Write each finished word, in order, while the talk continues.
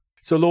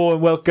So, hello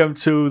and welcome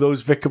to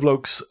those Vicar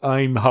Blokes.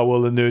 I'm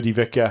Howell, the nerdy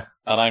vicar.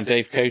 And I'm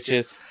Dave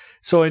Coaches.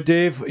 So,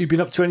 Dave, you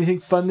been up to anything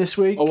fun this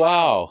week? Oh,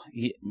 wow.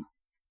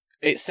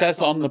 It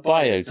says on the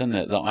bio, doesn't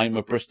it, that I'm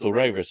a Bristol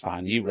Rovers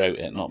fan. You wrote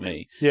it, not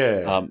me.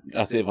 Yeah.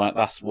 As if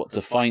that's what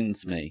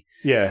defines me.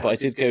 Yeah. But I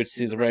did go to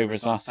see the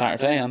Rovers last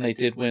Saturday, and they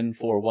did win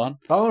 4-1.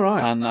 Oh,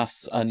 right. And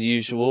that's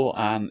unusual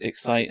and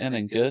exciting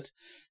and good.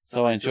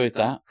 So I enjoyed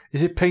that.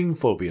 Is it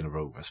painful being a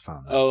Rovers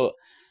fan?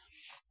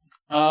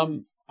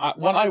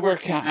 When I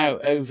work it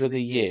out over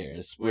the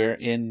years, we're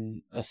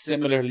in a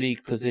similar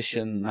league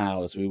position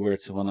now as we were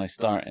to when I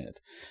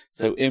started.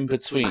 So in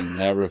between,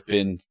 there have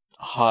been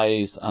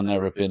highs and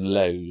there have been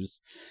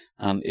lows.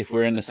 And if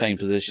we're in the same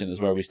position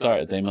as where we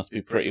started, they must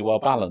be pretty well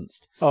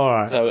balanced. All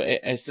right. So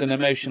it's an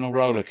emotional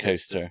roller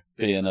coaster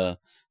being a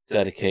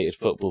dedicated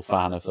football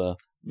fan of a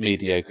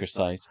mediocre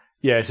side.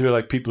 Yeah, it's a bit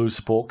like people who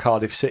support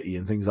Cardiff City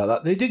and things like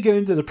that. They did get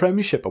into the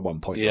Premiership at one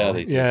point. Yeah, though.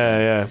 they did.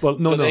 Yeah. Well,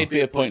 no. They'd be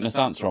a pointless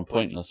answer on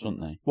pointless,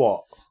 wouldn't they?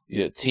 What?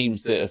 Yeah,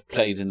 teams that have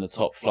played in the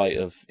top flight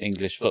of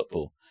English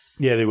football.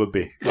 Yeah, they would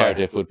be.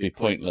 Cardiff would be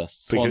pointless.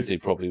 Swansea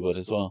probably would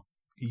as well.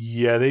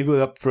 Yeah, they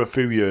were up for a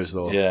few years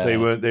though. Yeah. They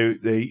weren't.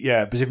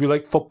 Yeah, because if you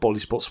like football, you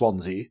support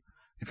Swansea.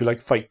 If you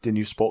like fighting,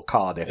 you support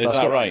Cardiff. Is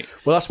that right?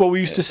 Well, that's what we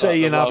used to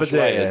say in Welsh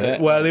way, is Aberdeen.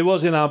 it? Well, it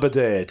was in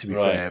Aberdeen, to be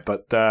Right. fair,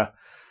 but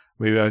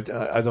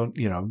I don't,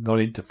 not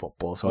into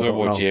football, so I We're don't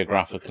more know.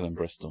 geographical in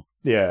Bristol.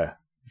 Yeah.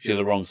 If you're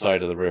the wrong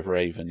side of the River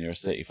Avon, you're a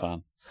City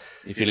fan.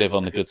 If you live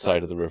on the good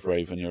side of the River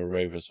Avon, you're a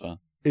Rovers fan.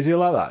 Is it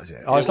like that? Is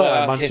it? Oh, it's like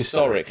that in Manchester.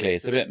 Historically,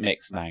 it's a bit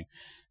mixed now.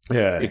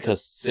 Yeah.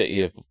 Because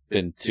City have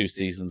been 2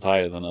 seasons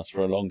higher than us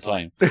for a long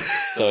time.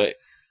 So,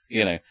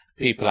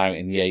 people out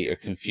in Yate are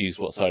confused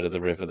what side of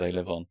the river they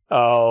live on.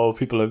 Oh,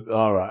 people are...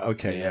 All right.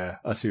 Okay, yeah.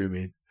 I see what you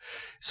mean.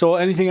 So,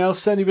 anything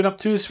else then you've been up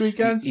to this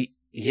weekend?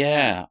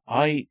 Yeah,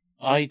 I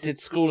did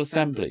school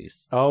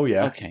assemblies. Oh,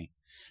 yeah. Okay.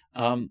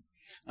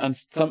 And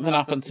something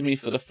happened to me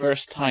for the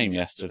first time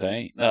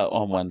yesterday,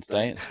 on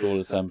Wednesday at school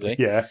assembly.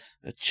 Yeah.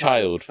 A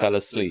child fell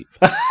asleep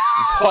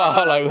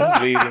while I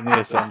was leading the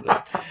assembly.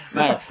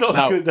 Now, That's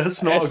not good.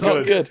 That's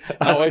not good.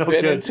 Now, I've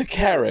been into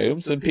care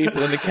homes and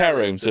people in the care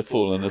homes have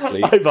fallen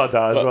asleep. I've had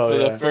that as but well, for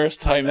yeah. the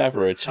first time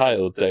ever, a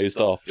child dozed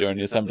off during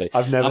the assembly.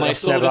 I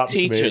saw the happened to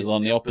me. teachers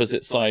on the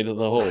opposite side of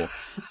the hall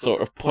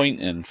sort of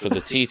pointing for the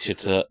teacher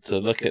to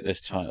look at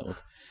this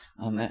child.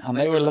 And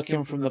they were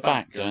looking from the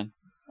back going,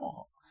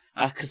 oh.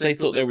 Because they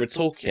thought they were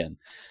talking.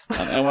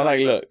 And when I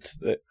looked,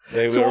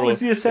 they So were... what was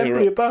the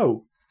assembly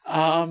about?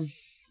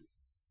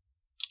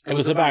 It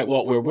was about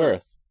what we're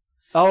worth.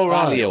 Oh,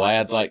 right. Value. I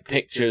had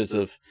pictures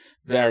of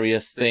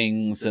various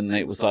things, and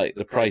it was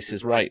The Price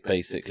is Right,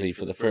 basically,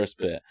 for the first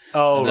bit.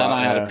 Oh, and then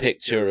right, I had yeah. a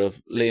picture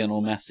of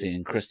Lionel Messi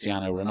and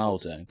Cristiano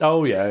Ronaldo.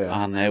 Oh,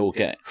 yeah. And they all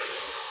get...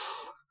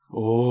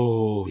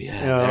 Oh,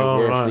 yeah, Yeah, they're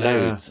worth right,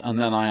 loads. Yeah. And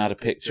then I had a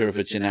picture of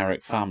a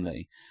generic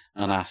family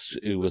and asked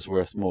who was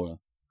worth more.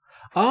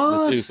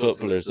 Oh, The 2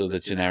 footballers of the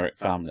generic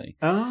family.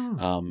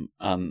 Oh.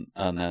 And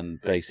then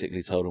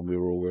basically told them we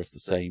were all worth the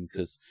same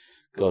because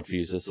God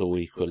views us all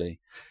equally.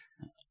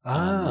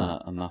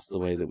 And that's the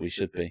way that we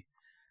should be.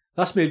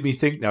 That's made me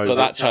think now. But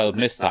that child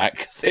missed that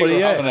because they were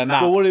having a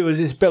nap. Well, what it was,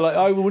 it's a bit like,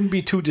 I wouldn't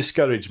be too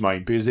discouraged,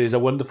 mind, because there's a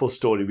wonderful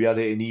story. We had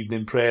it in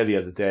evening prayer the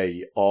other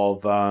day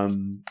of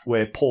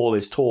where Paul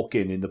is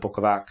talking in the book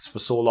of Acts for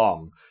so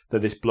long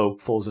that this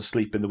bloke falls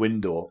asleep in the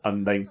window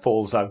and then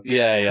falls out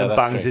and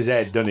bangs his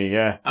head, doesn't he?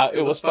 Yeah.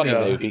 It was funny,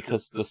 though,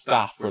 because the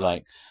staff were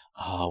like,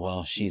 oh,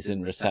 well, she's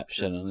in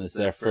reception and it's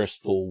their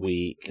first full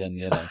week.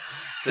 And,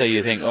 so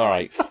you think, all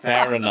right,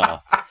 fair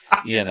enough.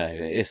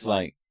 It's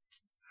like,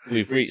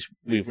 We've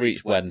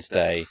reached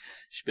Wednesday.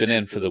 She's been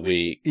in for the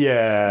week.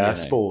 Yeah, I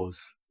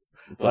suppose.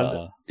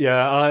 But,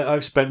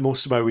 I've spent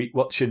most of my week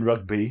watching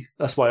rugby.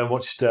 That's why I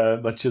watched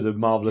much of the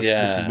marvellous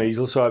Mrs.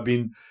 Maisel. So I've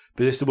been...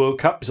 But it's the World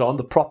Cup is on,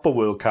 the proper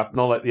World Cup,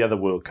 not like the other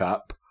World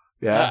Cup.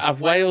 Yeah. Have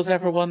Wales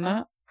ever won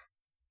that?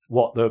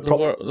 What, the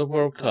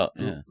World Cup,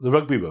 yeah. The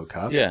Rugby World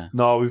Cup? Yeah.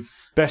 No,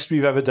 best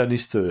we've ever done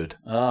is third.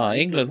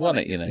 England won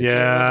it,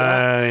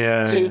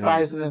 Yeah.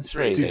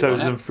 2003.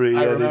 2003,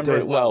 I remember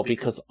it well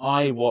because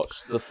I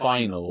watched the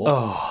final,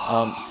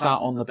 sat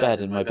on the bed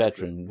in my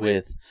bedroom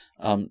with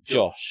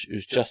Josh,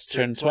 who's just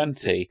turned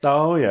 20.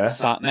 Oh, yeah.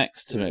 Sat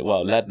next to me,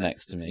 led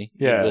next to me.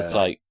 Yeah. He was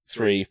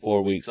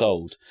 3-4 weeks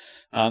old.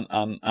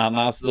 And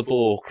as the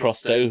ball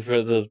crossed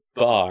over the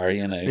bar, to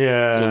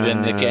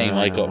win the game,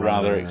 I got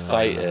rather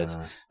excited,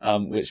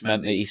 which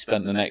meant that he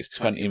spent the next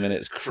 20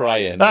 minutes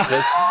crying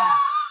because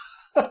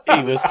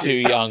he was too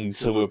young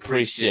to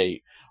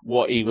appreciate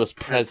what he was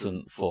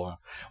present for.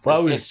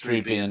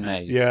 History being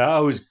made. Yeah,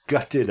 I was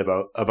gutted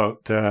about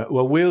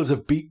Wales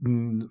have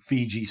beaten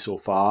Fiji so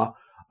far.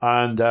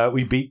 And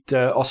we beat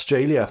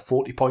Australia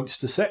 40 points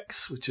to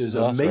 6, which is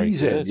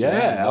amazing. Good,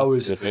 yeah,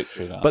 that's a good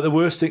victory. That. But the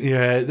worst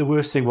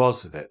thing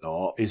was with it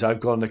though is I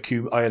had an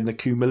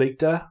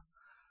accumulator,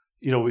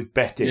 with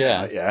betting.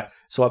 Yeah. Right? Yeah.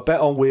 So I bet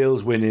on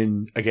Wales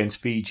winning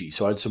against Fiji.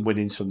 So I had some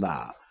winnings from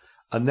that,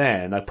 and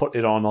then I put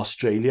it on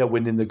Australia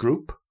winning the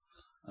group.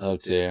 Oh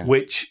dear.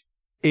 Which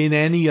in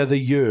any other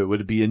year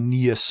would be a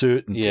near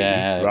certainty,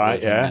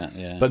 right?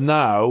 Yeah. But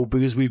now,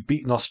 because we've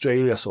beaten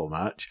Australia so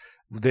much,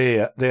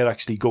 they're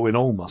actually going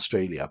home,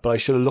 Australia. But I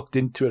should have looked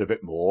into it a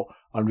bit more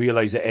and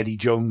realised that Eddie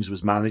Jones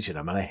was managing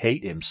them, and I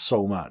hate him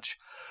so much.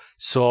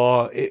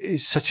 So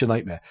it's such a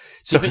nightmare.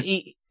 So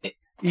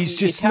he's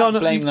just you can't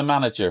blame the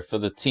manager for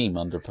the team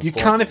underperforming. You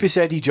can if it's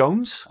Eddie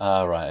Jones.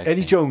 Right. Okay.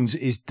 Eddie Jones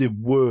is the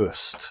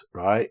worst,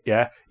 right?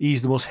 Yeah,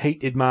 he's the most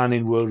hated man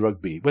in world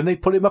rugby. When they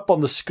put him up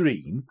on the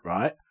screen,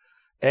 right,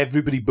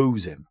 everybody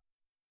boos him.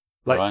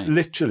 Like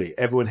literally,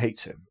 everyone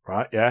hates him,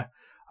 right? Yeah.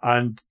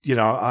 And, you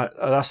know,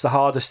 that's the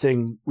hardest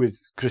thing with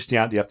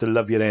Christianity. You have to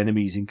love your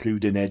enemies,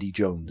 including Eddie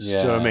Jones. Do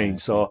you know what I mean?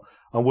 So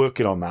I'm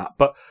working on that.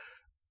 But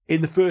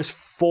in the first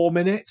 4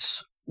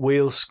 minutes,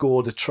 Wales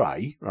scored a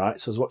try, right?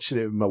 So I was watching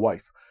it with my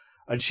wife.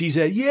 And she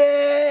said,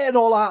 yeah, and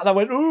all that. And I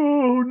went,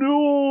 oh,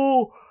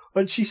 no.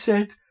 And she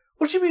said,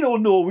 what do you mean, oh,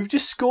 no? We've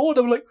just scored.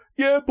 I'm like,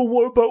 yeah, but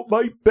what about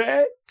my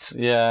bet?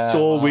 Yeah. So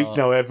all week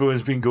now,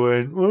 everyone's been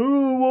going,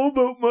 oh, what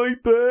about my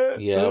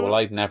bet? Yeah, well,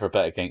 I'd never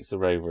bet against the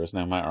Rovers,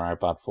 no matter how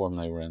bad form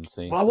they were in.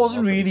 Well, I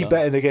wasn't really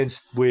betting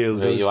against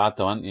Wales. You had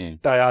though, hadn't you?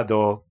 I had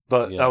though,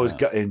 but I was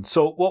gutting.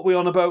 So what are we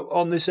on about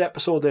on this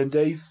episode then,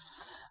 Dave?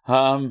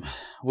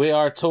 We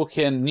are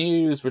talking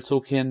news. We're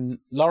talking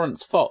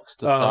Lawrence Fox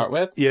to start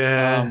with.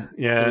 Yeah.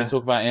 So we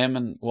talk about him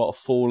and what a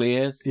fool he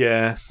is.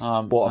 Yeah.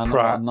 What a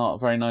prat. Not a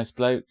very nice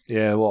bloke.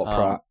 Yeah, what a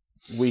prat.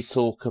 We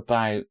talk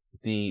about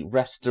the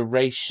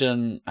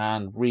restoration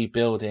and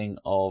rebuilding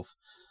of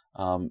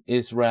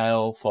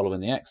Israel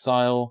following the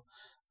exile.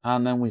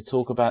 And then we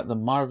talk about the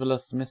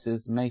marvellous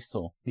Mrs.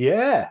 Maisel.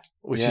 Yeah,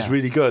 which is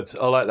really good.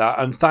 I like that.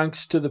 And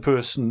thanks to the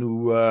person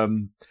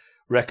who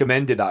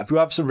recommended that. If you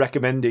have some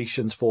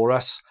recommendations for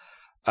us,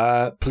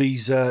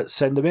 please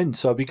send them in.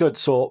 So it'd be good.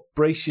 So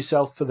brace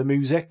yourself for the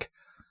music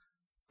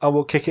and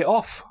we'll kick it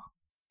off.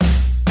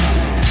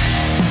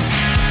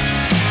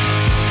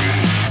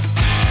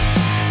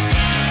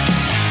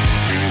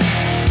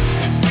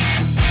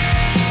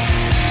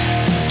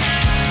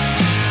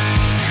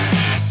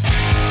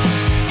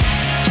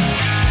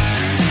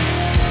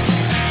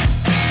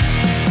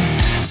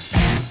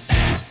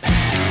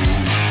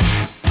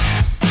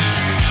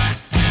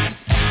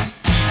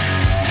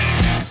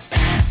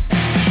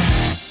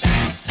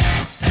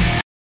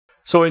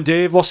 So,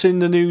 Dave, what's in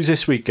the news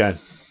this weekend?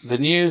 The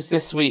news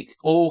this week,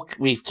 all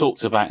we've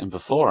talked about him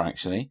before,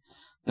 actually.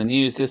 The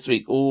news this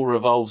week all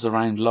revolves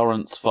around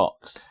Lawrence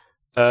Fox.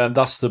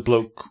 That's the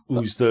bloke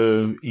who's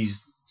who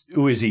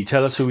is he?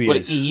 Tell us who he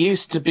is. He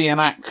used to be an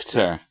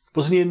actor.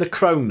 Wasn't he in The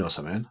Crown or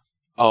something?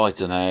 Oh, I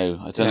don't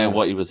know. I don't know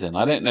what he was in.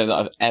 I don't know that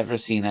I've ever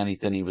seen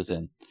anything he was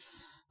in.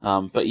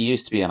 But he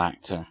used to be an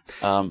actor.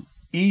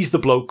 He's the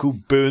bloke who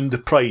burned the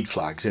pride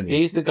flags, isn't he?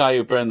 He's the guy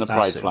who burned the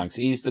pride flags.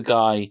 He's the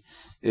guy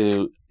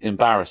who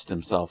embarrassed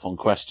himself on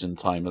Question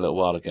Time a little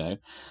while ago,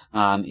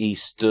 and he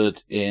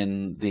stood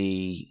in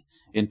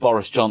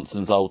Boris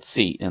Johnson's old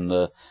seat in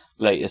the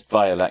latest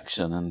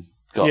by-election and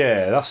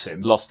that's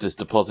him. Lost his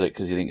deposit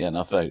because he didn't get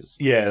enough votes.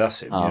 Yeah,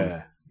 that's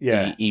him.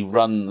 He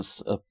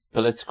runs a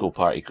political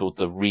party called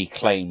the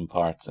Reclaim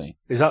Party.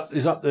 Is that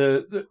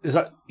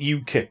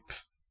UKIP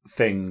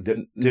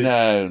thing?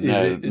 No,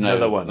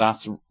 another one.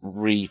 That's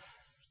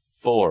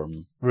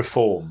Reform.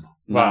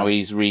 Now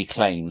he's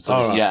Reclaim, so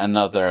it's yet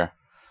another.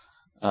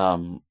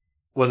 One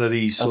of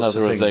these sorts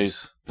another of of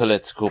those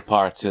political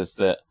parties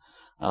that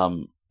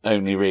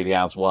only really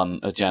has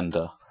one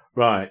agenda.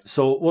 Right.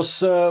 So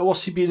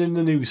what's he been in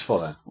the news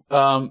for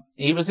then?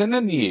 He was in the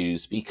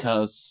news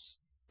because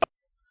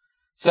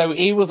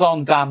he was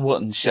on Dan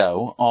Wootton's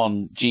show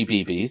on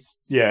GBB's.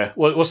 Yeah.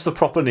 What's the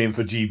proper name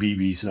for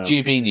GBB's now?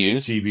 GB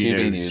News.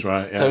 GB News.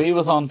 Right. Yeah. So he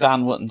was on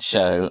Dan Wootton's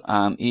show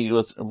and he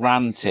was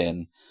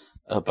ranting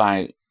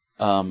about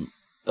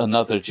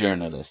another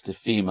journalist, a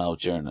female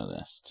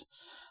journalist.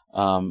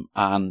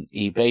 And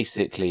he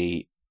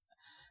basically,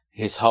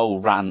 his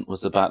whole rant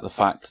was about the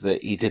fact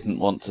that he didn't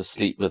want to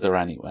sleep with her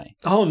anyway.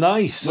 Oh,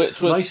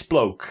 nice. Nice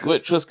bloke.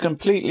 Which was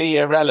completely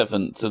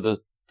irrelevant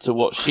to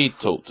what she'd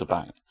talked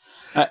about.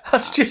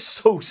 That's just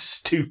so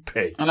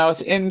stupid. And it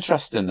was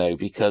interesting though,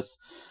 because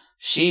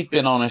she'd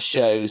been on a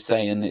show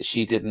saying that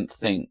she didn't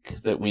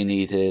think that we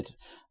needed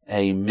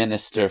a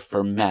minister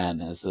for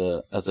men as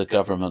a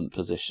government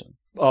position.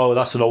 Oh,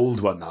 that's an old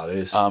one, that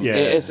is.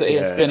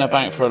 It's been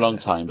about for a long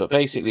time, but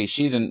basically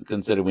she didn't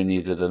consider we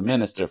needed a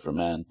minister for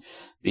men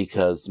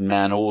because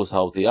men always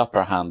hold the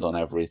upper hand on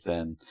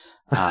everything.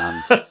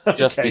 And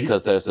just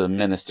because there's a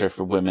minister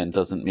for women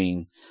doesn't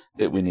mean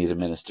that we need a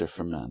minister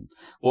for men.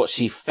 What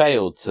she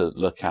failed to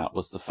look at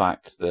was the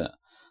fact that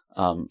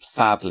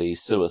sadly,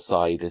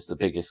 suicide is the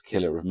biggest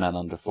killer of men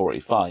under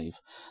 45.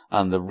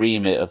 And the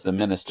remit of the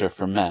Minister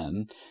for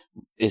Men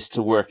is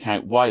to work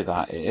out why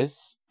that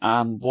is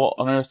and what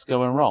on earth's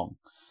going wrong.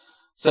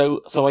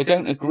 So I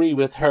don't agree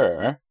with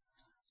her,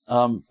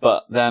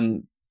 but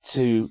then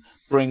to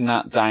bring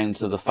that down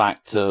to the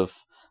fact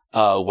of,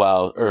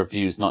 her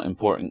view's not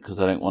important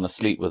because I don't want to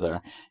sleep with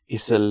her,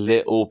 it's a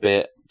little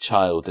bit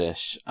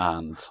childish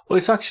and... Well,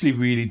 it's actually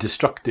really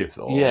destructive,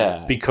 though.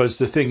 Yeah. Because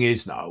the thing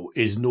is now,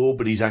 is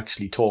nobody's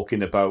actually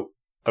talking about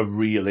a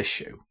real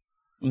issue.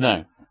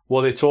 No.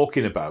 What they're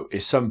talking about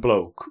is some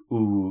bloke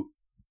who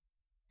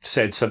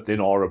said something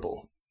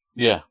horrible.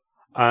 Yeah.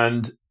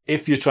 And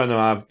if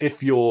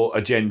your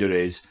agenda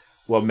is,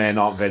 well, men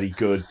aren't very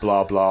good,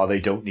 blah, blah,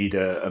 they don't need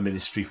a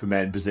ministry for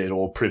men because they're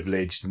all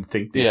privileged and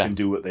think they can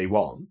do what they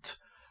want.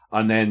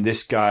 And then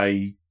this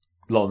guy,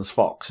 Lawrence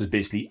Fox, has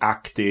basically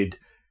acted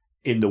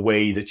in the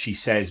way that she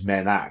says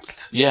men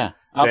act. Yeah,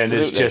 absolutely. Then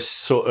has just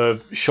sort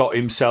of shot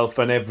himself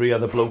and every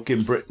other bloke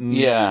in Britain.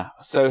 Yeah.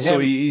 So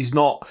he's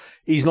not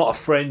a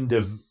friend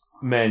of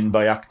men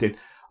by acting.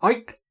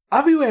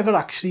 Have you ever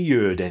actually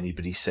heard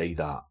anybody say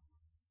that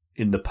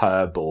in the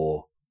pub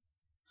or...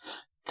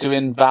 To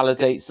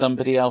invalidate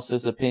somebody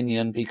else's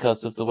opinion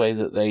because of the way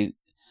that they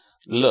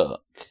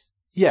look?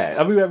 Yeah.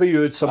 Have you ever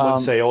heard someone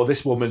say, oh,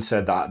 this woman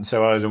said that, and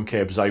so I don't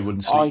care because I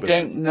wouldn't sleep with her? I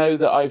don't know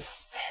that I've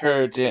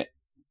heard it.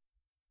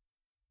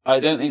 I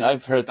don't think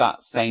I've heard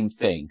that same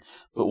thing.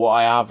 But what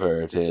I have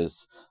heard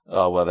is,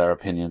 oh, well, their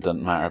opinion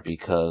doesn't matter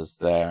because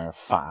they're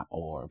fat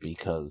or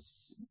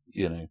because,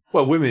 you know...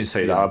 Well, women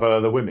say that about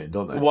other women,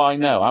 don't they? Well, I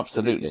know,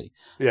 absolutely.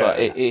 Yeah. But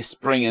it's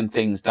bringing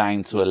things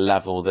down to a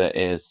level that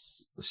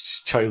is... It's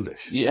just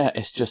childish. Yeah,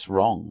 it's just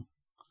wrong.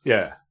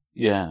 Yeah.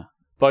 Yeah.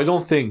 But I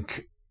don't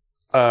think,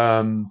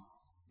 that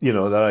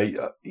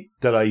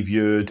I've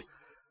heard...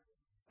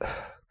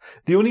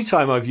 The only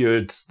time I've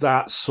heard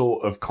that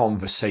sort of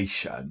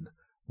conversation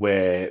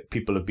where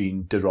people have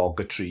been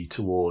derogatory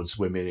towards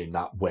women in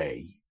that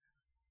way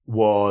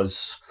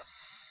was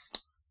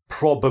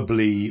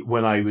probably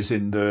when I was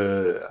in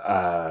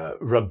the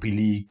rugby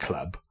league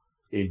club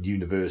in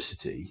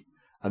university,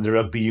 and the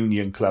rugby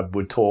union club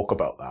would talk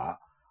about that,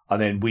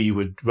 and then we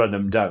would run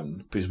them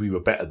down because we were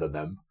better than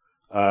them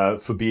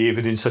for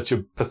behaving in such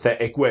a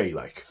pathetic way.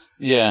 Like,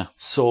 yeah.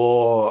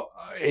 So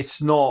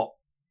it's not.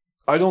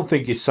 I don't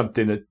think it's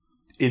something that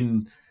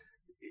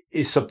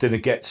something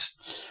that gets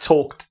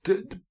talked.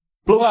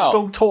 Blokes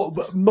don't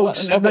talk.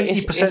 Most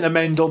 90% of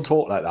men don't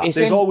talk like that.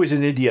 There's always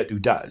an idiot who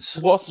does.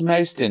 What's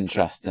most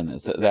interesting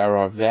is that there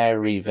are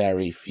very,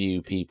 very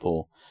few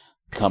people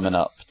coming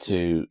up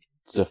to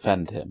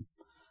defend him.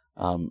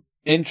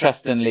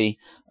 Interestingly,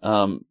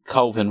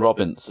 Calvin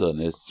Robinson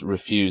is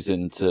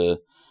refusing to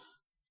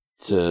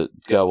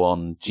go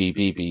on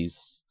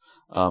GBB's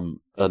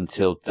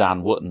until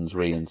Dan Wootton's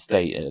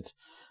reinstated.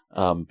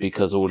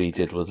 Because all he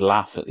did was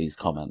laugh at these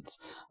comments.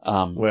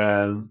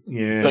 Well,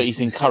 yeah. But he's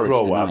encouraged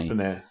grow him, up,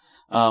 hasn't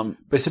he?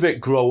 But it's a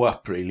bit grow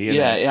up, really,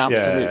 isn't it? Yeah,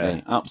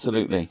 absolutely.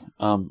 Absolutely.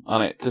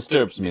 And it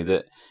disturbs me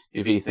that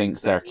if he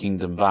thinks they're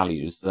kingdom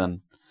values, then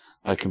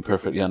I can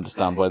perfectly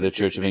understand why the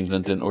Church of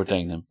England didn't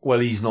ordain him. Well,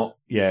 he's not...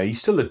 Yeah, he's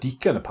still a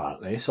deacon,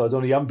 apparently, so I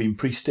don't know, he hasn't been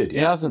priested yet.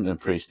 He hasn't been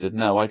priested,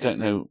 no. I don't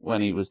know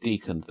when he was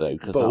deaconed, though.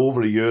 But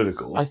over a year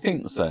ago. I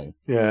think so.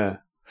 Yeah.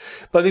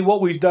 But I think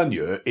what we've done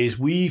here is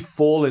we've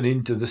fallen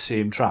into the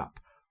same trap.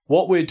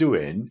 What we're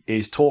doing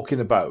is talking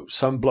about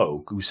some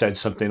bloke who said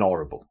something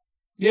horrible.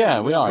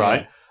 Yeah, we are.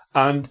 Right?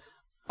 Yeah. And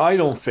I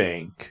don't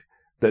think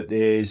that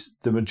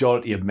the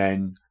majority of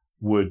men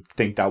would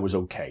think that was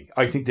okay.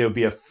 I think there would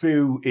be a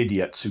few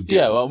idiots who do.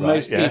 Yeah, well,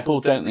 most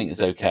people don't think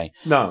it's okay.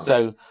 No.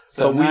 So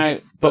but now...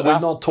 But we're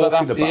not talking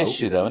about... That's the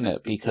issue, though, isn't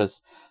it?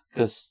 Because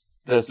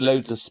there's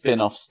loads of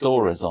spin-off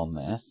stories on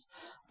this,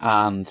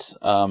 and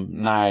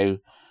now...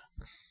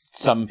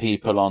 Some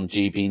people on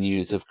GB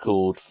News have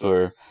called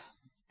for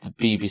the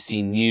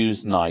BBC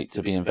Newsnight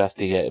to be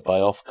investigated by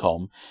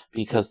Ofcom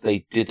because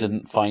they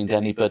didn't find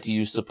anybody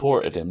who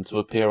supported him to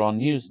appear on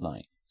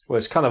Newsnight. Well,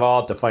 it's kind of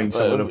hard to find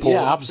someone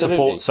who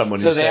supports someone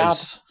who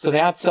says... So they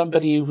had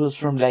somebody who was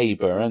from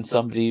Labour and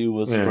somebody who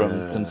was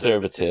from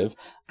Conservative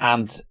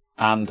and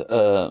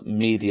a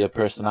media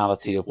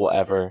personality of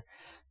whatever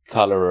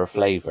colour or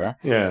flavour.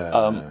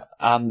 Yeah.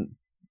 And...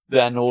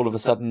 Then all of a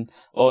sudden,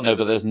 oh no,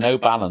 but there's no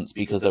balance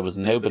because there was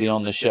nobody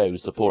on the show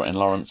supporting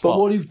Lawrence Fox.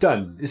 But what you've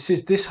done,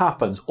 this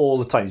happens all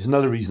the time. It's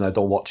another reason I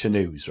don't watch the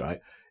news,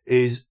 right?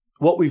 Is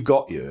what we've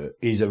got here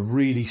is a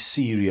really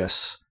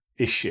serious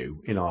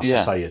issue in our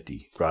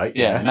society, right?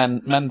 Yeah,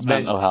 men's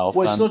mental health.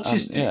 Well, it's not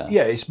just,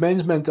 it's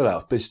men's mental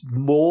health, but it's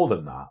more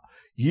than that.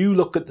 You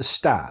look at the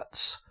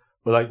stats,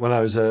 like when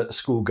I was a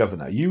school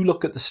governor, you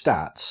look at the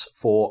stats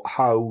for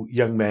how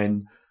young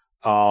men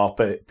are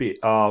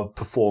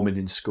performing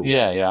in school.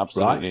 Yeah,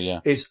 absolutely, right? yeah.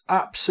 It's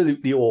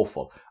absolutely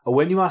awful. And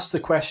when you ask the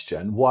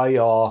question, why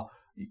are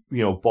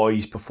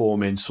boys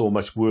performing so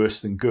much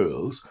worse than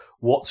girls?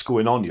 What's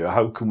going on here?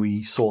 How can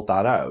we sort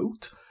that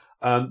out?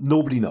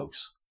 Nobody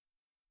knows.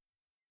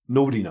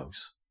 Nobody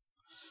knows.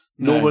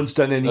 No one's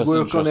done any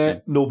work on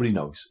it. Nobody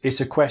knows. It's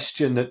a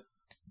question that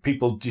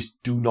people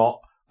just do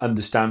not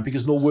understand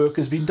because no work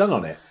has been done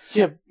on it.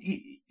 Yeah.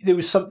 There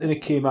was something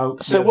that came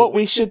out. So what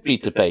we should be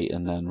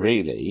debating then,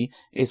 really,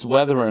 is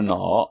whether or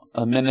not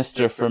a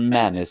Minister for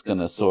Men is going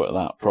to sort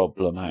that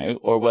problem out,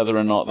 or whether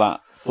or not that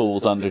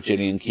falls under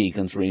Gillian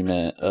Keegan's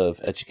remit of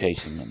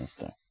Education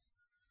Minister.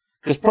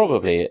 Because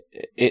probably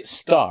it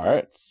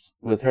starts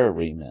with her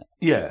remit.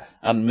 Yeah.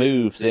 And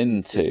moves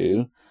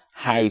into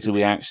how do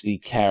we actually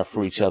care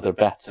for each other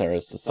better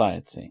as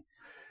society.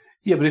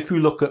 Yeah, but if we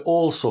look at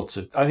all sorts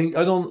of, I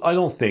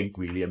don't think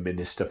really a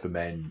minister for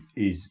men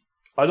is.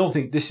 I don't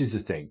think this is the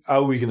thing. How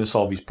are we going to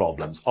solve these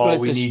problems? Well,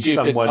 we need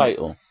someone.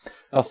 Title.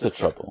 That's the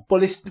trouble.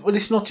 But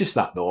it's not just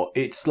that though.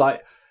 It's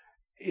like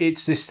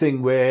it's this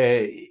thing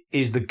where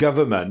is the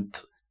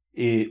government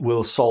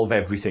will solve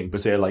everything,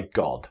 but they're like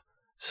God.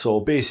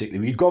 So basically,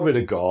 we got rid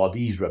of God.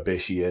 He's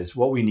rubbish. He is.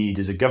 What we need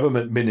is a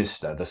government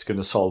minister that's going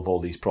to solve all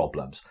these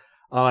problems.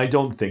 And I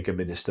don't think a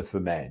minister for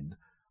men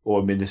or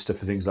a minister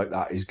for things like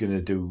that is going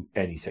to do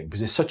anything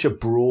because it's such a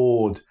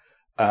broad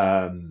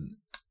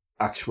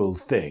actual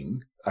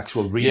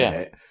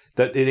remit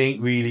that it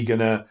ain't really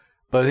going to.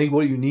 But I think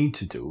what you need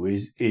to do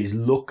is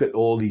look at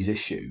all these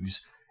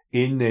issues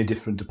in their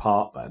different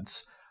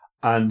departments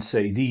and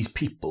say these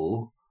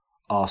people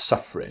are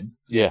suffering.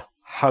 Yeah.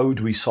 How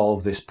do we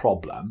solve this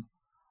problem?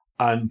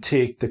 And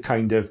take the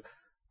kind of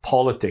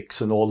politics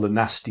and all the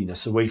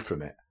nastiness away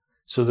from it.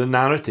 So the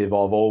narrative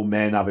of,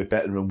 men have it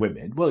better than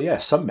women. Well, yeah,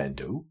 some men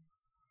do.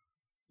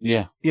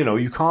 Yeah.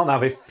 You can't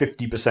have it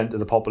 50% of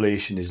the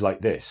population is like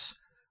this.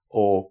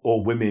 Or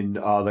women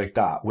are like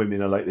that.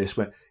 Women are like this.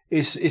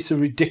 It's a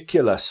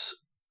ridiculous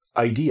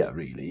idea,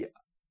 really.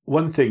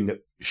 One thing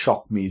that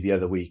shocked me the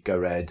other week I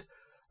read,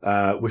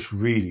 which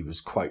really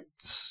was quite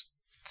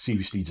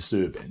seriously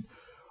disturbing,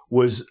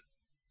 was...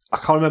 I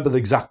can't remember the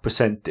exact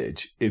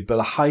percentage, but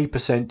a high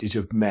percentage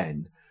of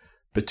men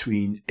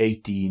between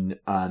 18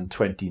 and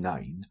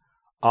 29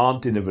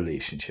 aren't in a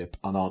relationship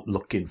and aren't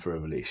looking for a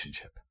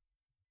relationship.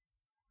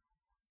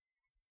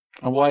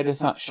 And why does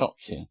that shock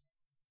you?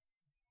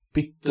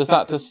 Does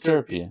that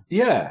disturb you?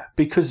 Yeah,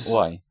 because...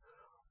 Why?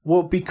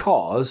 Well,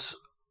 because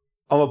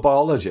I'm a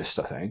biologist,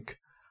 I think.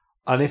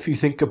 And if you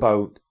think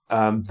about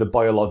the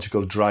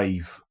biological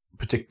drive,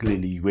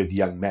 particularly with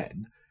young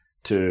men,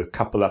 to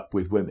couple up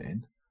with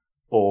women...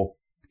 Or,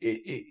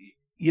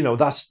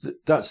 that's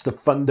the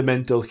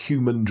fundamental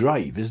human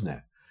drive, isn't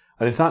it?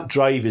 And if that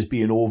drive is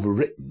being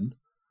overwritten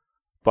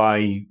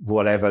by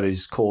whatever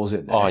is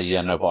causing this... Oh,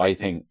 yeah, no, but I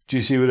think... Do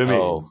you see what I mean?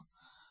 Oh,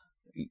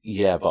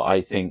 yeah, but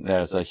I think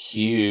there's a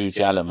huge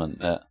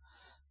element that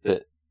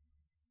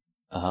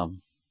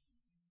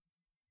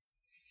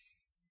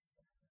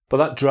But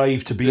that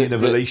drive to be in a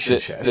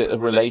relationship... The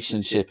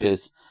relationship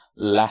is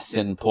less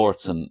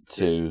important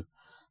to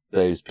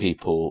those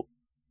people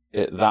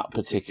at that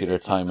particular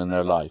time in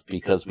their life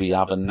because we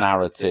have a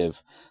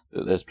narrative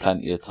that there's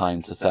plenty of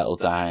time to settle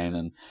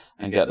down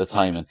and get the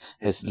time in.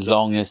 As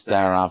long as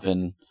they're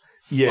having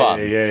fun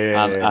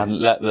and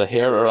let the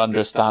hearer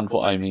understand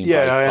what I mean by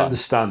fun. Yeah, I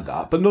understand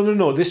that. But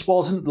no, this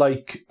wasn't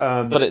like...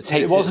 but it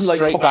takes it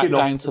straight back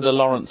down to the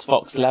Lawrence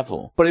Fox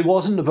level. But it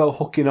wasn't about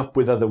hooking up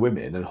with other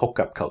women and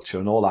hookup culture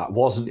and all that.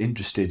 Wasn't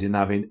interested in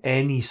having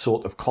any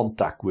sort of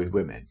contact with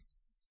women.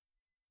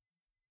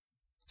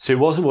 So it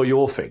wasn't what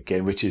you're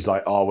thinking, which is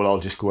like, I'll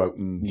just go out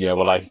and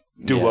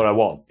do what I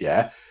want,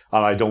 and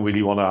I don't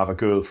really want to have a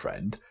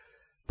girlfriend.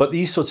 But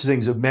these sorts of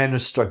things, men are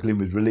struggling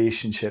with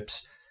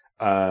relationships.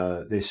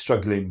 They're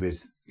struggling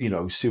with,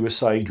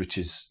 suicide, which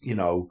is,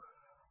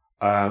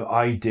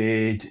 I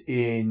did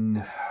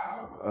in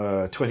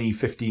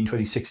 2015,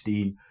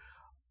 2016,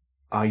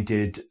 I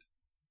did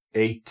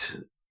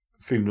 8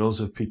 funerals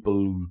of people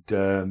who'd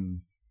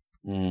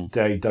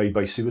died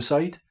by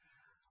suicide.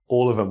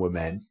 All of them were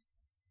men.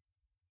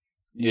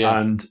 Yeah.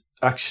 And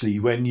actually,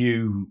 when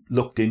you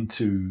looked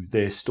into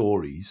their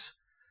stories,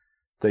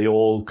 they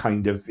all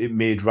it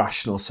made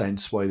rational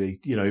sense why they,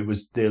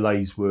 their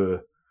lives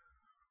were,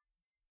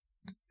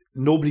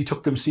 nobody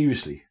took them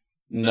seriously.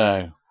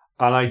 No.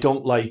 And I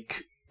don't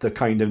like the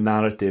kind of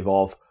narrative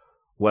of,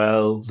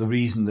 well, the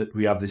reason that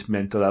we have this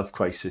mental health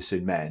crisis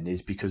in men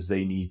is because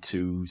they need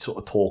to sort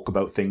of talk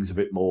about things a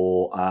bit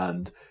more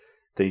and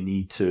they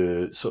need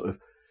to sort of,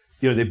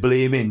 they're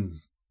blaming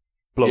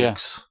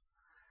blokes. Yeah.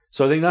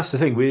 So I think that's the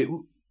thing.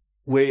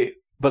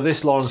 But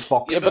this Lawrence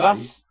Fox guy... but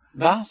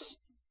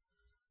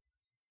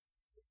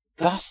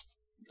that's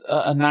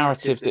a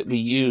narrative that we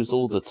use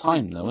all the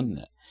time, though, isn't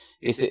it?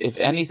 Is that if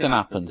anything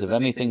happens, if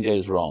anything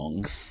goes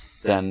wrong,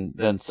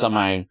 then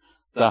somehow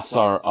that's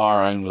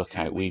our own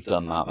lookout. We've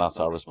done that. That's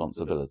our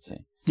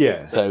responsibility.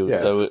 Yeah.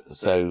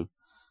 So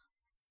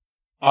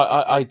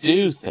I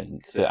do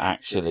think that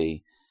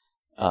actually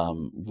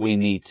we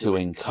need to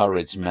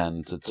encourage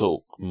men to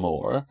talk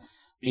more.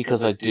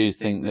 Because I do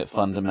think that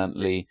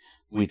fundamentally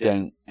we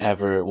don't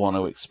ever want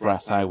to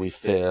express how we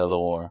feel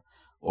or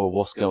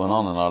what's going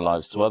on in our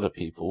lives to other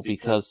people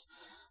because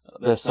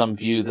there's some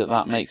view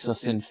that makes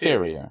us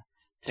inferior,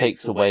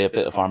 takes away a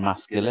bit of our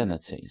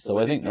masculinity. So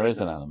I think there is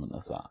an element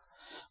of that.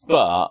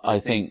 But I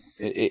think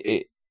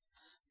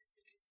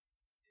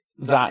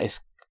that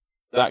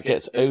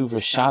gets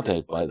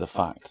overshadowed by the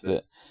fact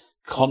that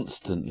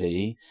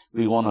constantly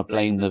we want to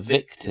blame the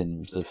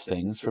victims of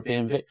things for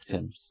being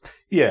victims.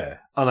 Yeah,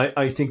 and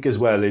I think as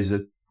well is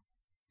that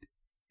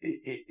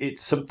it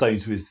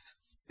sometimes with,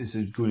 this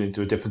is going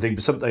into a different thing,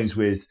 but sometimes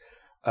with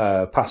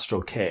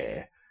pastoral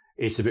care,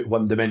 it's a bit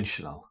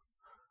one-dimensional,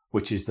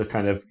 which is the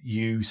kind of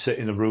you sit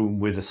in a room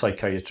with a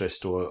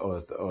psychiatrist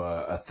or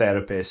a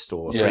therapist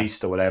or a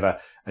priest or whatever,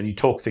 and you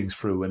talk things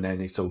through and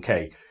then it's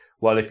okay.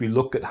 Well, if we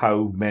look at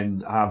how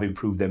men have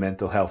improved their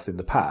mental health in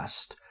the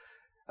past,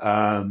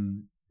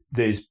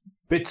 there's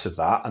bits of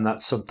that, and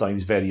that's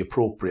sometimes very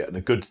appropriate and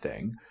a good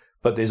thing,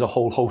 but there's a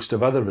whole host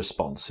of other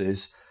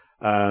responses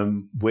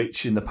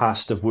which in the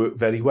past have worked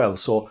very well.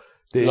 So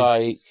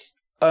there's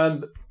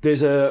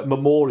there's a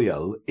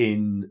memorial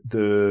in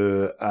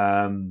the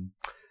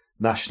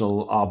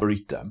National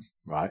Arboretum,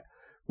 right,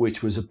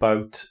 which was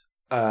about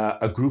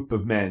a group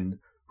of men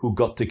who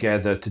got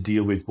together to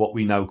deal with what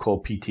we now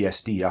call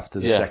PTSD after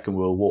the Second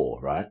World War,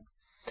 right?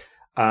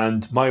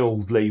 And my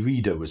old lay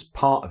reader was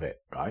part of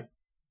it, right?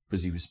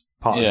 Because he was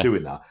part of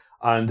doing that.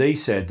 And they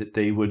said that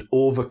they would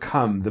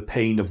overcome the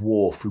pain of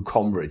war through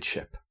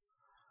comradeship.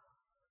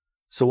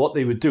 So what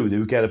they would do, they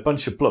would get a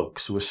bunch of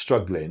blokes who were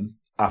struggling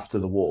after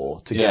the war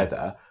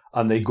together,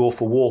 and they go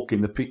for a walk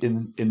in the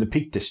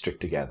Peak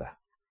District together.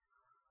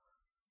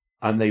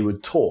 And they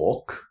would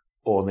talk,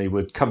 or they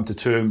would come to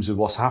terms with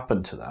what's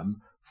happened to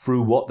them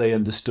through what they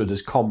understood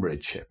as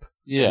comradeship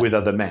with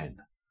other men,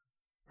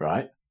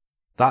 right?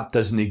 That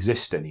doesn't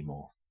exist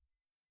anymore.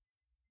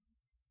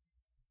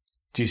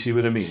 Do you see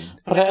what I mean?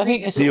 But I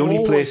think it's the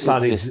only place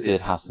that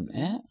existed, hasn't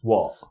it?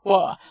 What?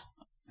 Well,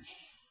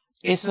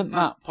 isn't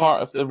that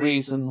part of the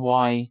reason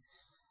why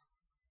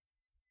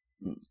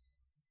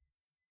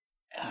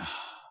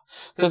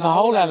there's a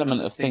whole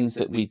element of things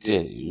that we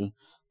do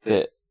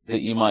that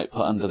you might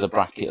put under the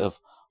bracket of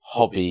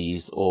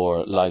hobbies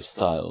or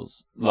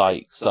lifestyles,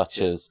 like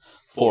such as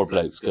 4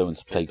 blokes going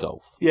to play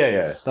golf.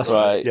 Yeah, that's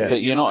right. Yeah.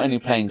 But you're not only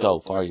playing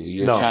golf, are you?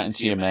 You're chatting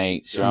to your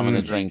mates, you're having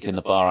a drink in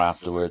the bar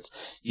afterwards.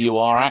 You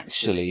are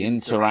actually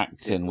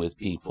interacting with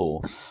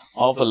people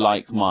of a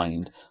like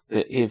mind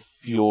that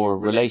if your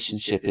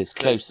relationship is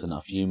close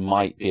enough, you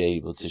might be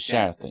able to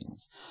share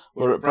things.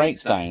 Where it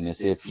breaks down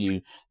is if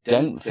you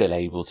don't feel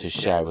able to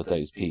share with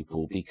those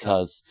people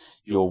because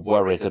you're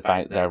worried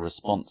about their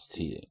response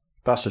to you.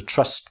 That's a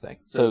trust thing.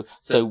 So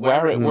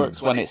where it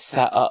works when it's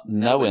set up,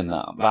 knowing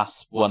that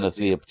that's one of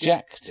the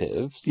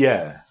objectives,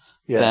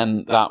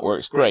 then that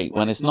works great.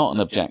 When it's not an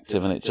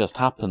objective and it just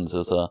happens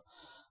as a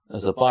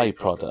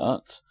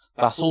byproduct,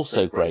 that's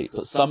also great.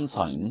 But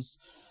sometimes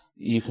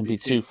you can be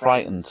too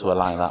frightened to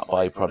allow that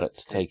byproduct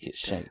to take its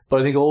shape.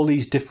 But I think all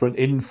these different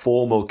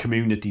informal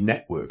community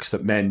networks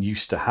that men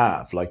used to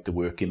have, like the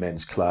Working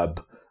Men's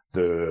Club,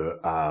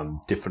 the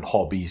different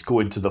hobbies,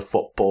 going to the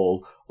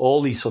football,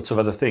 all these sorts of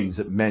other things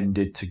that men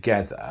did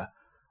together,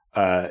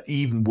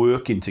 even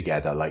working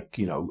together, like,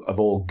 have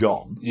all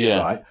gone,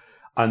 right?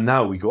 And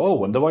now we go,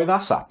 wonder why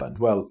that's happened.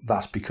 Well,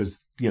 that's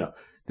because,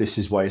 this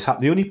is why it's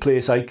happened. The only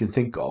place I can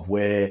think of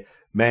where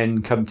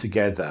men come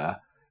together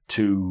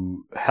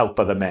to help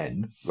other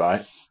men,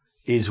 right,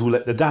 is Who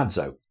Let the Dads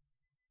Out.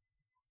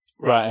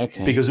 Right,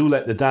 okay. Because Who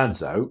Let the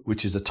Dads Out,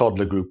 which is a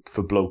toddler group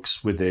for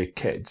blokes with their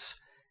kids,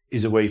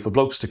 is a way for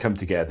blokes to come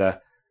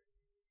together,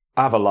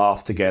 have a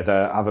laugh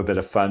together, have a bit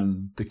of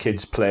fun, the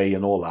kids play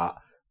and all that.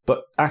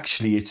 But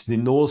actually, it's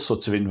in those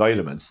sorts of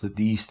environments that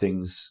these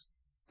things,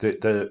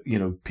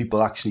 that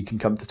people actually can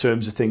come to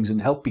terms with things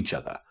and help each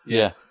other.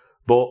 Yeah.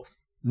 But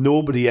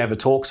nobody ever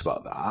talks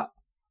about that,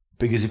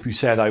 because if you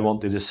said, I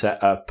wanted to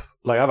set up,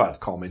 like I've had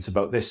comments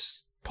about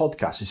this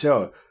podcast, you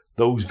say,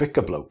 those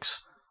vicar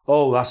blokes.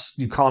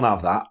 You can't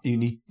have that.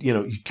 You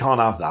can't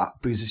have that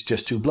because it's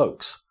just 2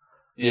 blokes.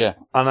 Yeah.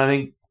 And I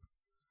think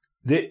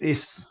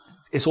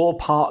it's all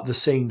part of the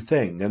same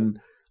thing. And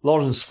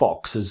Lawrence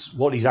Fox is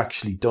what he's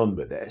actually done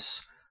with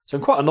this. So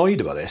I'm quite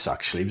annoyed about this,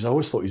 actually, because I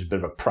always thought he was a bit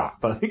of a prat,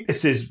 but I think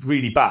this is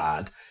really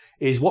bad,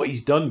 is what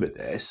he's done with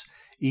this.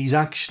 He's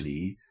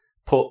actually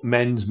put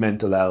men's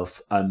mental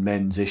health and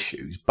men's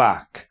issues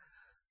back,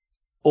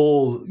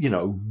 all,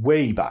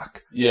 way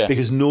back. Yeah.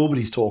 Because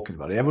nobody's talking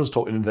about it. Everyone's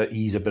talking that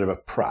he's a bit of a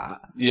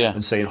prat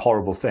and saying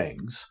horrible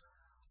things,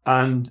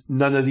 and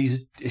none of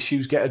these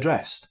issues get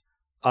addressed.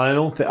 And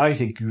I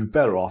think you're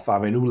better off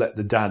having Who Let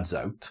the Dads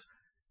Out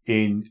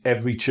in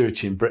every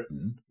church in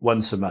Britain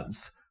once a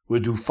month.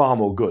 Would do far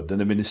more good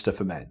than a minister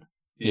for men.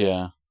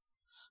 Yeah.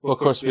 Well, of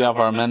course, we have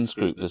our men's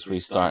group that's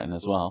restarting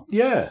as well.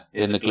 Yeah.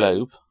 In the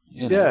Globe.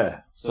 Yeah.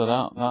 So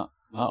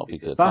that'll be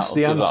good. That's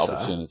the answer. That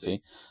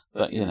opportunity.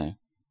 That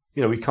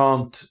we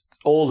can't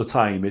all the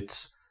time.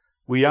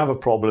 We have a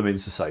problem in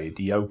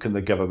society. How can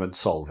the government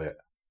solve it?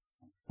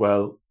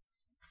 Well,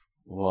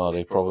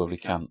 they probably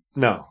can't.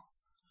 No,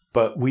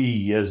 but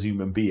we as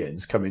human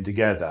beings coming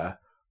together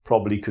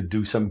probably could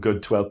do some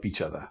good to help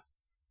each other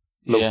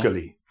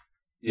locally.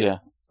 Yeah.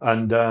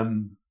 And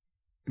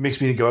it makes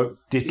me think about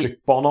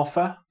Dietrich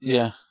Bonhoeffer.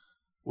 Yeah.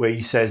 Where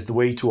he says the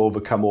way to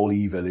overcome all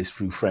evil is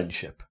through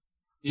friendship.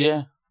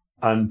 Yeah.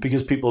 And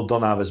because people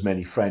don't have as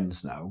many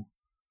friends now,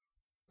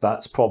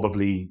 that's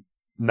probably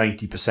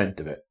 90%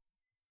 of it.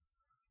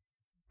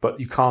 But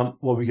you can't,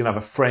 we can have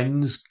a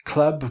friends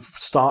club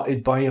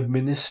started by a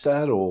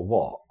minister or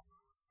what?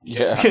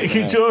 Yeah, Do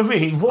you know what I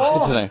mean?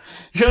 What? I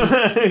don't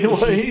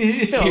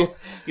know.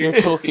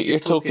 You're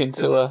talking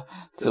to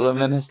a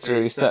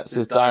minister who sets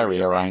his diary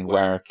around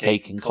where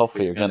cake and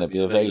coffee are going to be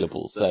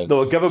available. So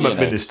no, a government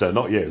minister,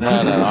 not you. No,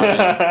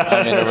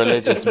 I'm in a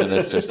religious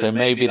minister. So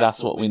maybe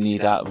that's what we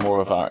need out of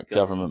more of our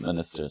government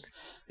ministers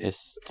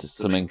is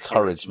some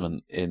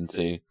encouragement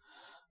into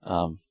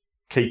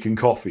cake and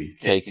coffee.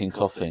 Cake and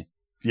coffee.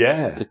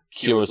 Yeah, that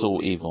cures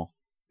all evil.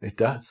 It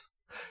does.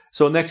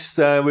 So next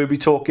we'll be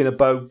talking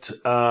about...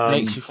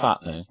 makes you fat,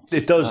 though.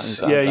 It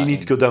does. You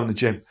need to go down the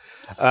gym.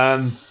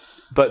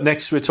 But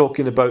next we're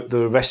talking about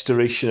the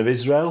restoration of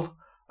Israel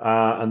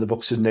and the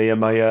books of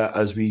Nehemiah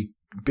as we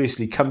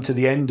basically come to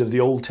the end of the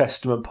Old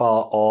Testament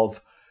part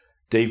of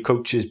Dave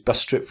Coach's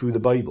bus trip through the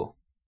Bible.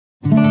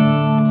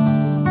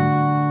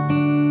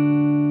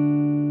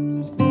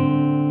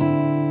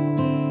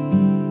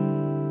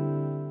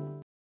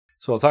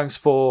 So thanks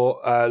for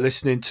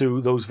listening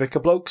to those Vicar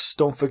Blokes.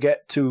 Don't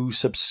forget to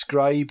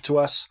subscribe to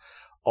us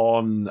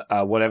on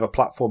whatever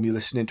platform you're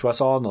listening to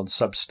us on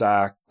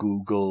Substack,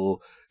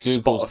 Google's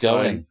Spotify.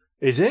 Going.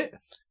 Is it?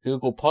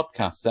 Google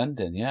Podcasts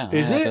ending, yeah.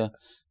 Is I had it? a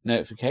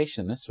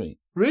notification this week.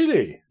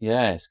 Really?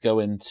 Yeah, it's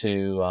going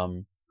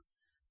to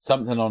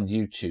something on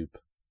YouTube.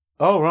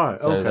 Oh, right.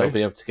 So okay. they'll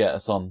be able to get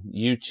us on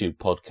YouTube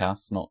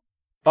podcasts, not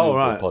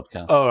Google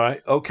podcasts. All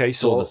right. Okay.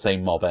 It's all the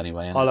same mob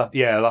anyway. I'll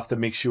have to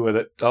make sure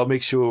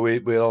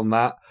we're on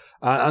that.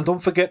 And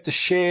don't forget to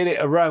share it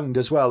around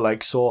as well.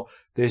 So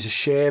there's a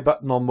share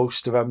button on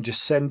most of them.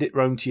 Just send it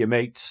round to your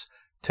mates.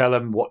 Tell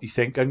them what you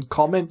think and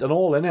comment and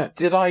all, innit?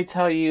 Did I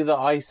tell you that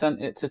I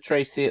sent it to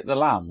Tracy at the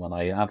Lamb when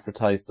I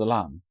advertised the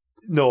Lamb?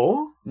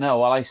 No. No,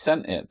 well, I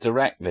sent it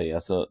directly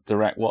as a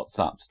direct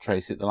WhatsApp to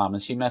Tracy at the Lamb,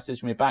 and she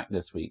messaged me back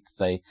this week to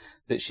say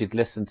that she'd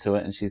listened to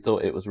it and she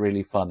thought it was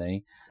really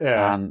funny.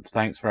 Yeah. And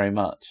thanks very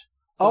much.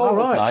 So that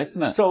was nice,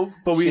 isn't it?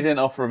 She didn't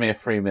offer me a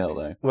free meal,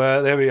 though.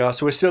 Well, there we are.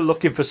 So we're still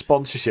looking for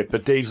sponsorship,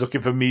 but Dave's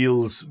looking for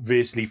meals,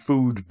 basically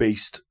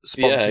food-based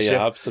sponsorship.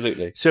 Yeah,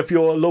 absolutely. So if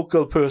you're a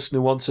local person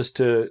who wants us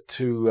to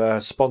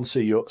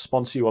sponsor you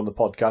on the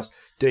podcast,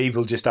 Dave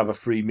will just have a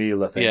free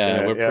meal, I think.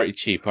 Yeah, we're pretty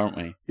cheap, aren't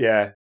we?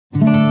 Yeah.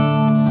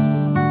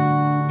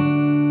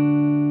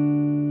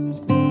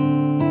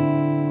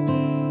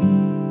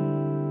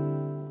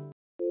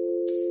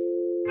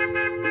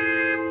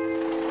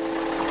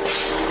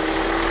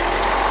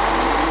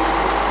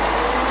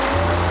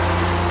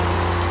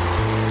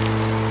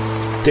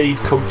 Dave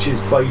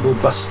Coach's Bible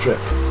bus trip.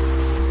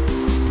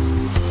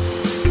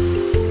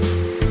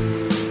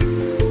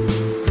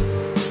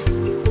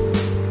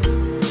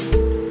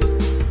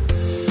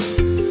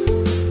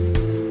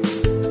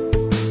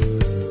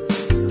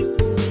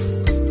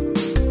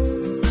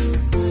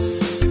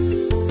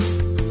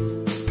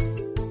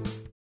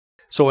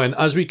 So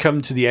as we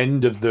come to the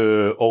end of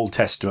the Old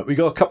Testament, we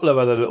got a couple of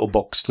other little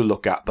books to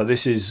look at, but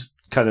this is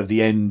kind of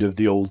the end of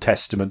the Old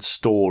Testament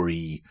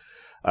story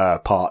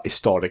part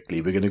historically.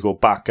 We're going to go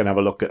back and have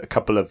a look at a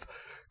couple of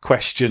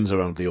questions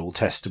around the Old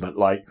Testament,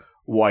 like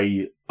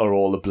why are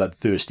all the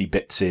bloodthirsty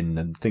bits in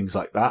and things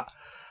like that.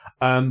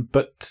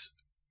 But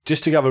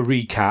just to have a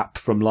recap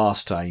from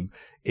last time,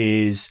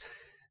 is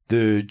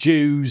the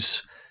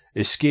Jews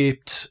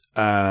escaped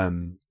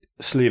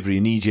slavery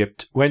in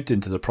Egypt, went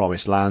into the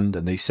promised land,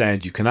 and they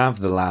said you can have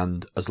the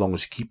land as long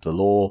as you keep the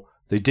law.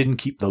 They didn't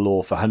keep the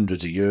law for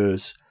hundreds of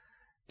years.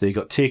 They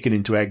got taken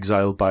into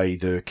exile by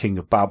the king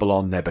of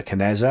Babylon,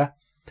 Nebuchadnezzar,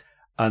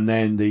 and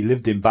then they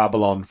lived in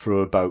Babylon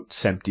for about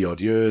 70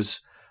 odd years.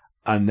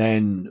 And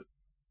then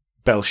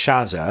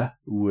Belshazzar,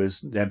 who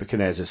was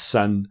Nebuchadnezzar's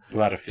son, who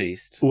had a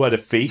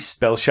feast,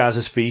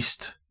 Belshazzar's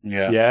feast.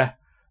 Yeah.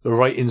 The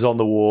writings on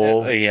the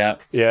wall. Yeah.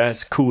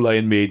 It's a cool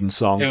Iron Maiden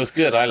song. It was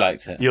good. I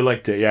liked it. You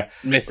liked it, yeah.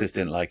 Mrs.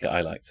 didn't like it.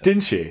 I liked it.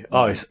 Didn't she?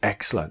 Oh, it's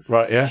excellent.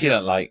 Right, yeah. She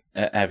don't like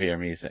heavier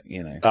music,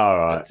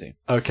 All right.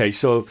 Okay,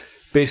 so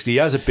basically he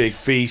has a big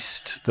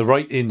feast. The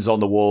writings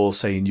on the wall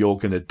saying you're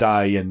going to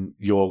die and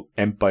your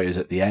empire's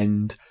at the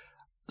end.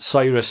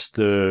 Cyrus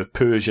the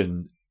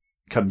Persian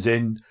comes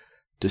in,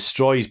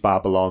 destroys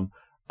Babylon,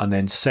 and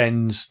then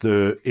sends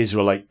the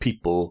Israelite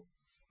people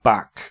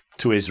back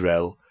to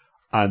Israel,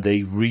 and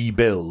they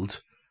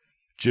rebuild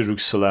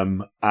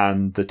Jerusalem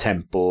and the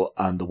temple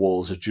and the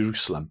walls of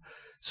Jerusalem.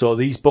 So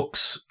these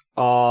books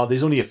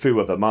there's only a few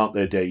of them, aren't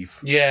there, Dave?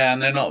 Yeah,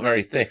 and they're not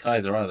very thick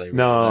either, are they?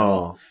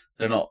 No.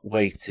 They're not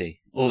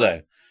weighty.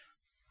 Although,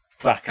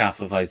 back half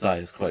of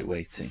Isaiah is quite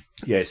weighty.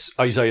 Yes,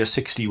 Isaiah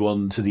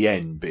 61 to the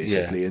end,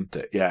 basically, isn't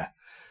it? Yeah.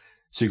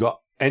 So you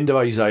got end of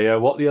Isaiah.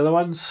 What are the other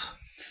ones?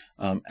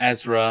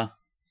 Ezra,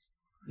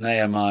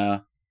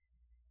 Nehemiah.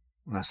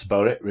 That's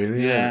about it,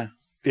 really. Yeah.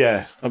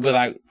 Yeah.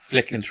 Without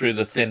flicking through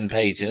the thin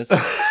pages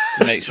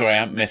to make sure I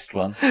haven't missed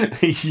one.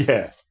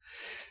 Yeah.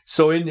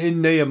 So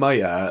in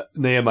Nehemiah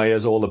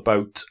is all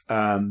about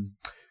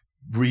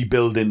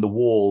rebuilding the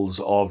walls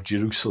of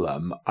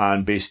Jerusalem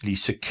and basically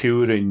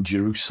securing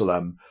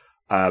Jerusalem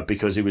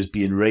because it was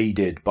being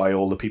raided by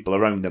all the people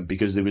around them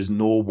because there was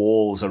no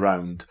walls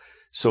around.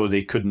 so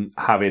they couldn't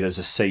have it as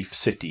a safe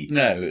city.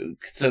 No,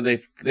 so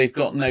they've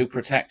got no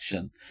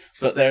protection.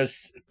 But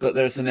there's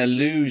an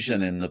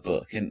illusion in the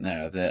book, isn't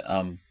there,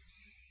 that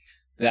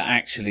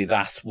actually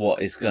that's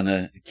what is going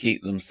to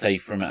keep them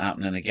safe from it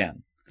happening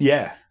again.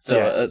 Yeah.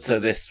 So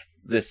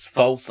this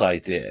false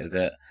idea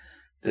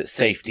that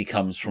safety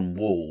comes from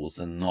walls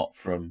and not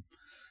from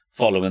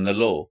following the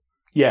law.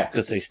 Yeah,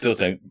 because they still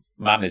don't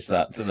manage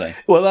that, do they?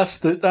 Well, that's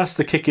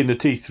the kick in the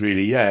teeth,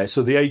 really. Yeah.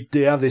 So they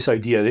have this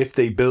idea that if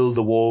they build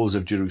the walls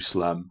of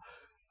Jerusalem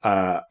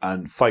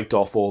and fight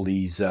off all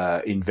these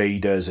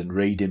invaders and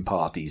raiding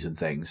parties and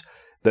things,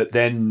 that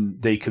then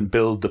they can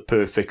build the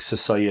perfect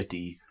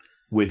society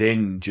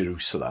within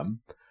Jerusalem,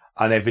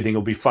 and everything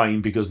will be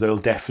fine because they'll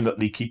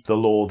definitely keep the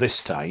law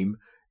this time,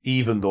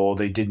 even though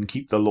they didn't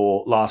keep the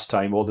law last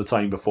time, or the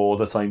time before,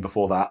 the time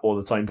before that, or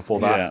the time before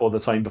that, or the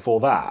time before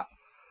that.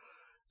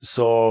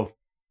 So,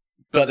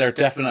 but they're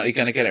definitely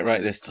going to get it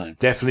right this time.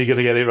 Definitely going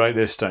to get it right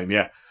this time,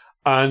 yeah.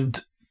 And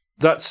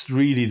that's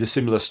really the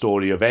similar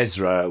story of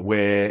Ezra,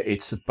 where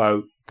it's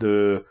about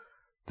the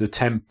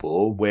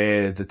temple,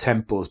 where the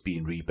temple's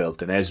being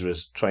rebuilt, and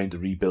Ezra's trying to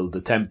rebuild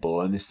the temple,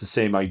 and it's the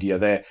same idea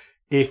there.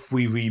 If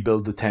we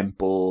rebuild the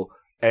temple,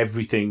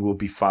 everything will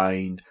be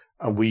fine,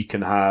 and we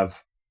can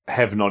have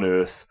heaven on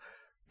earth,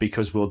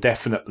 because we'll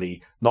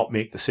definitely not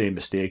make the same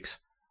mistakes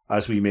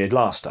as we made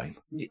last time.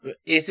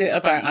 Is it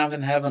about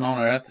having heaven on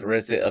earth, or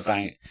is it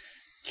about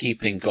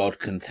keeping God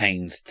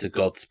contained to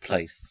God's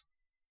place?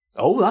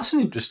 Oh, that's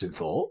an interesting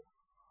thought.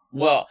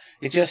 Well,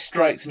 it just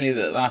strikes me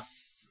that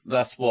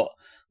that's what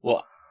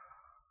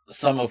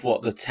some of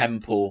what the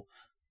temple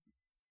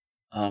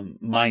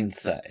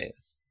mindset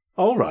is.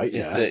 All right,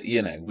 is that,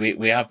 you know,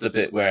 we have the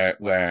bit where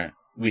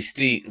we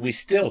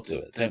still do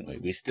it, don't we?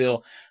 We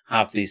still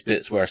have these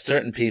bits where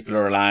certain people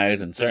are allowed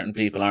and certain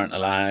people aren't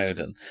allowed,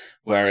 and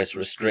where it's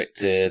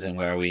restricted, and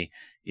where we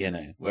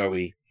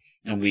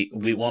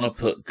want to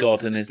put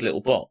God in his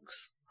little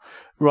box.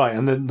 Right,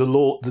 and then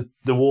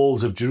the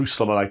walls of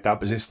Jerusalem are like that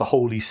because it's the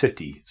holy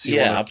city. So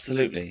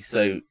absolutely.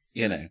 So,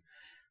 you know,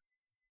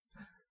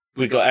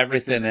 we got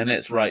everything in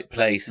its right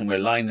place, and we're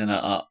lining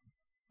it up,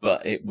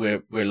 but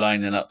we're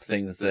lining up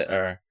things that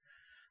are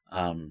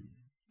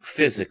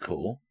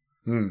physical.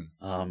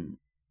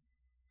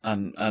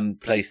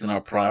 And placing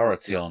our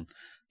priority on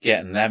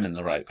getting them in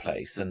the right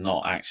place, and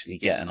not actually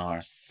getting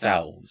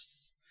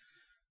ourselves.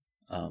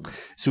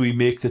 So we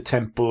make the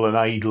temple an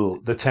idol.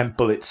 The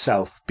temple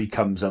itself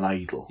becomes an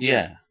idol.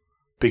 Yeah.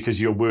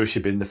 Because you're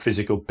worshipping the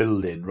physical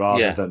building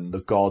rather than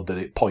the God that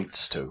it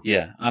points to.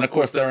 Yeah. And of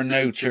course there are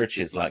no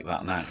churches like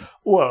that now.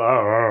 Well,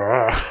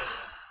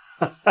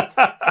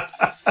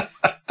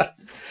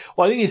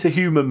 I think it's a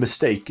human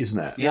mistake,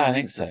 isn't it? Yeah, I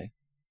think so.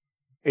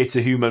 It's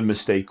a human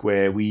mistake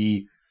where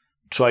we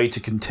try to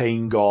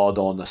contain God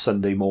on a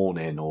Sunday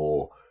morning,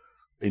 or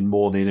in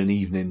morning and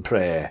evening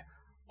prayer,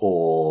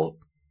 or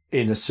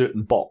in a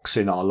certain box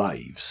in our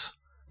lives.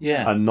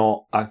 Yeah. And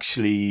not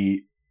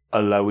actually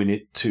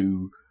allowing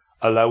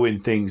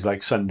things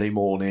like Sunday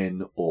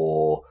morning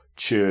or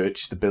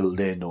church, the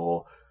building,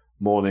 or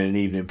morning and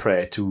evening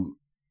prayer to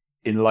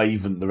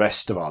enliven the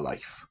rest of our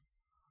life.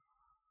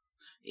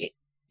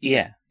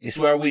 Yeah. It's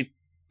where we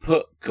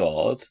put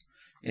God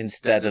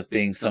instead of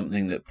being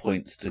something that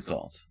points to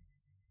God.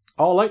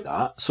 Oh, I like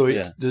that. So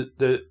it's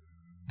the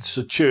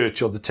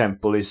church or the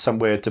temple is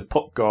somewhere to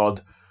put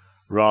God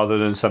rather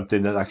than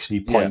something that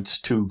actually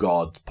points to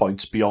God,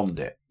 points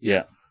beyond it.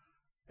 Yeah.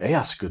 Hey,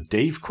 that's a good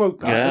Dave quote,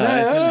 that. Yeah,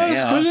 isn't it?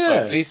 Yeah, I was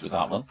quite pleased with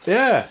that one.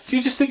 Yeah. Do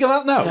you just think of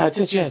that now? Yeah, I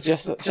did,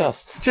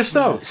 Just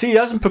now. See, he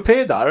hasn't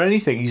prepared that or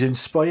anything. He's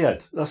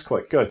inspired. That's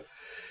quite good.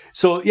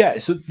 So,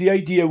 so the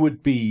idea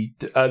would be,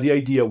 the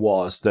idea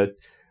was that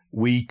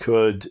we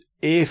could,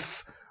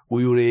 if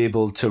we were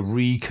able to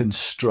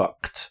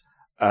reconstruct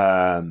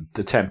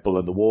the temple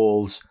and the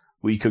walls,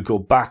 we could go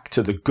back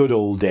to the good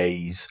old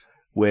days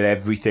where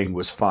everything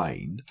was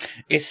fine.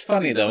 It's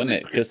funny though, isn't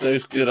it? Because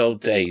those good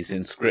old days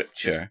in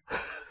scripture,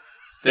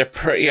 they're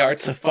pretty hard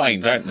to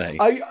find, aren't they?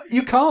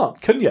 You can't,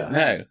 can you?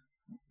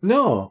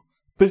 No.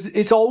 Because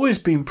it's always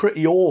been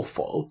pretty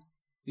awful.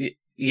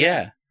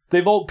 Yeah.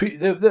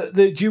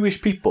 The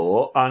Jewish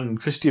people and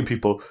Christian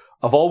people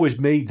have always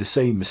made the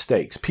same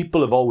mistakes.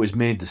 People have always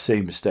made the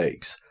same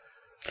mistakes.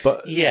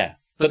 But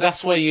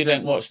that's why you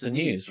don't watch the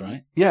news,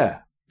 right? Yeah.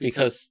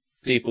 Because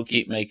people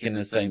keep making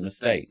the same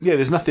mistakes. Yeah,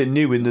 there's nothing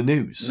new in the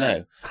news.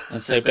 No.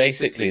 And so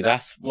basically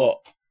that's what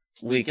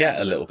we get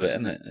a little bit,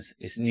 isn't it?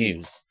 It's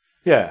news.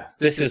 Yeah.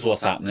 This is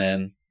what's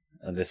happening,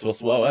 and this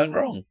was what went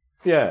wrong.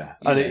 Yeah.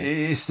 And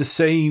it's the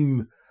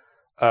same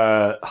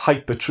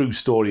hyper true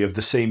story of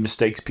the same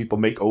mistakes people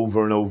make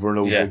over and over and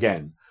over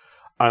again.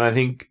 And I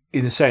think,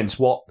 in a sense,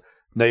 what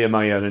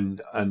Nehemiah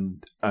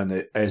and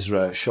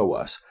Ezra show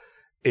us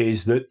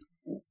is that,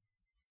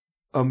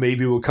 and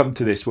maybe we'll come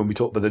to this when we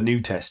talk about the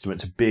New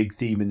Testament, it's a big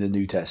theme in the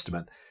New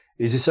Testament,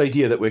 is this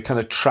idea that we're kind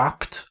of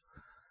trapped.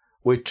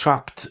 We're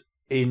trapped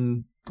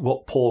in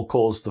what Paul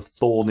calls the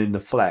thorn in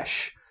the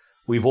flesh.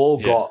 We've all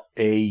got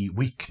a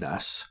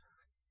weakness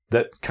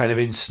that kind of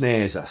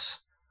ensnares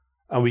us.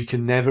 And we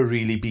can never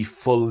really be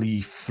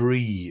fully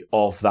free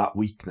of that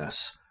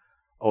weakness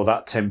or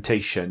that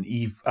temptation,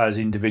 as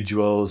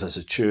individuals, as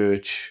a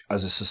church,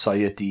 as a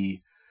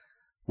society.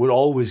 We're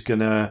always going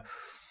to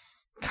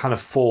kind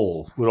of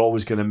fall. We're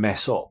always going to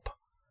mess up.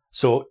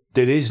 So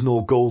there is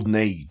no golden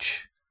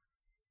age.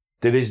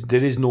 There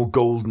is no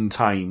golden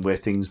time where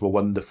things were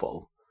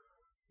wonderful.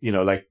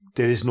 Like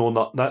there is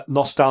no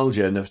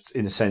nostalgia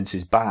in a sense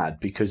is bad,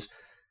 because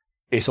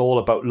it's all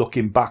about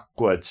looking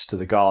backwards to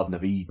the Garden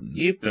of Eden.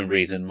 You've been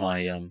reading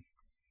my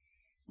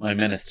my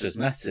minister's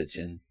message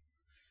in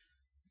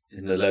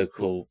the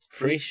local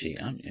free sheet,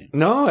 haven't you?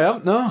 No, I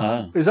haven't. No.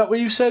 Oh. Is that what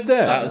you said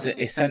there? That was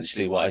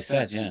essentially what I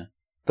said. Yeah.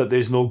 That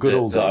there's no good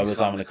old days. That I was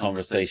having a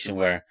conversation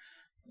where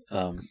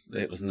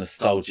it was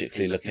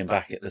nostalgically looking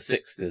back at the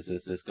 60s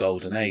as this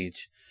golden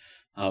age.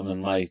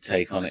 And my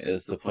take on it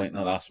is the point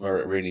that that's where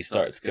it really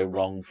started to go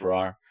wrong for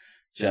our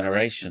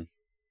generation.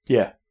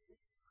 Yeah.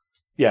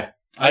 Yeah.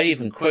 I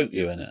even quote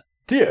you in it.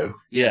 Do you?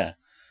 Yeah.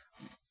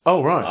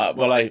 Oh, right.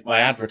 I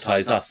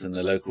advertise us in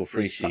the local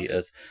free sheet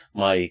as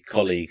my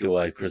colleague who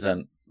I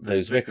present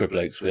those vicar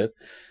blokes with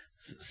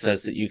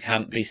says that you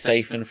can't be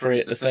safe and free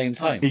at the same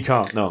time. You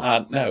can't,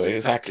 no. No,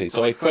 exactly.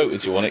 So I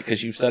quoted you on it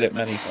because you've said it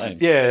many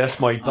times. Yeah, that's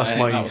my...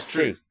 That was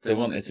true. They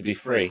wanted to be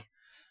free,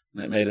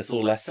 and it made us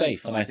all less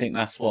safe. And I think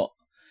that's what,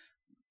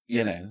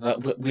 we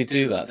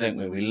do that, don't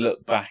we? We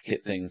look back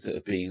at things that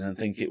have been and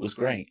think it was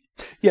great.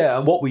 Yeah,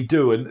 and what we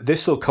do, and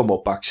this will come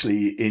up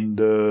actually in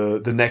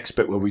the next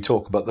bit where we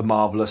talk about the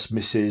marvellous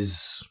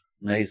Mrs.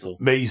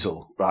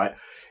 Maisel, right,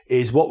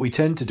 is what we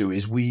tend to do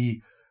is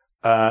we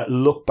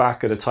look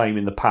back at a time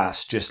in the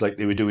past, just like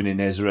they were doing in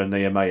Ezra and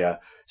Nehemiah,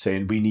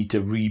 saying we need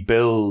to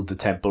rebuild the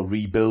temple,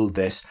 rebuild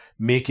this,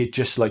 make it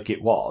just like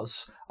it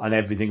was, and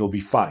everything will be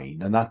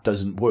fine. And that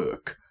doesn't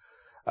work.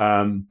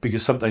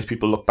 Because sometimes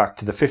people look back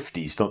to the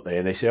 50s, don't they?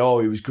 And they say, oh,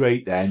 it was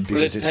great then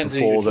because it's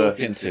before the...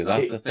 talking to.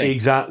 That's the thing.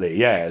 Exactly,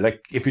 yeah.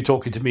 Like if you're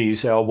talking to me, you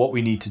say, oh, what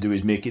we need to do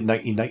is make it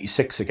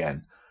 1996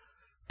 again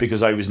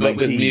because I was 19.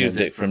 But with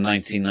music from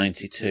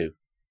 1992.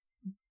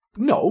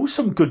 No,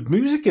 some good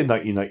music in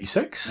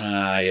 1996.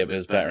 Yeah, but it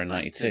was better in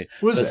 92.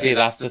 Was it? See,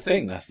 that's the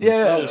thing. That's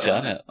nostalgia,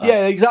 isn't it?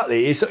 Yeah,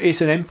 exactly.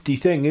 It's an empty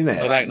thing, isn't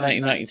it? Without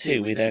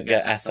 1992, we don't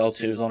get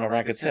SL2s on a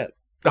ragged tip.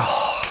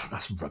 Oh,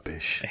 that's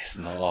rubbish. It's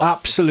not.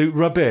 Absolute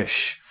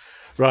rubbish.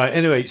 Right,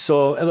 anyway,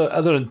 so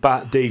other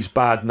than Dave's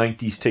bad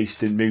 90s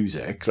taste in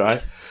music,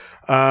 right?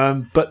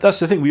 But that's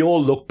the thing, we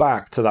all look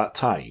back to that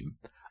time.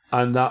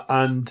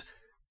 And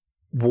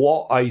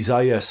what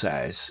Isaiah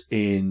says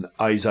in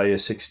Isaiah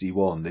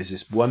 61, there's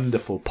this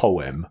wonderful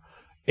poem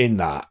in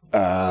that.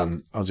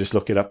 I'll just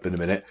look it up in a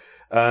minute.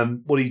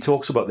 What he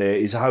talks about there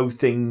is how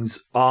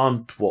things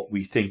aren't what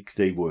we think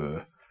they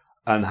were,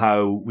 and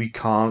how we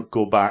can't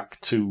go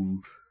back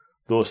to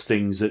those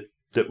things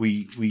that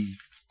we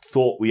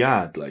thought we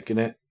had, like,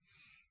 innit?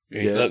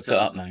 He's looked it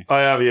up now. I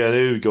have, yeah,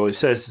 there we go. It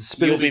says...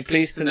 You'll be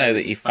pleased to know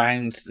that he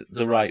found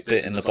the right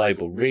bit in the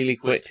Bible really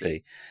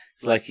quickly.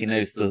 It's like he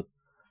knows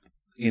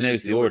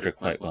the order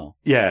quite well.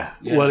 Yeah.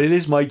 Well, it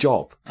is my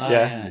job.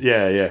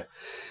 Yeah.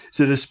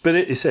 So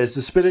it says,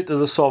 the Spirit of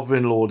the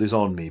Sovereign Lord is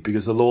on me,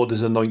 because the Lord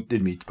has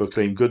anointed me to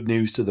proclaim good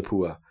news to the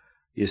poor.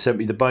 He has sent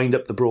me to bind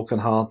up the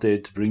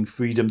brokenhearted, to bring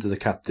freedom to the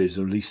captives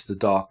and release the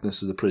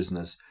darkness of the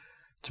prisoners,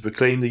 to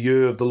proclaim the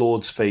year of the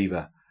Lord's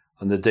favour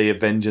and the day of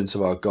vengeance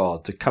of our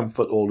God, to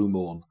comfort all who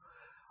mourn.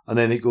 And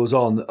then it goes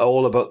on,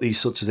 all about these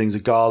sorts of things, a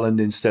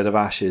garland instead of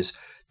ashes,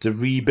 to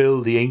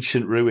rebuild the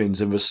ancient ruins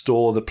and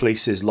restore the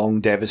places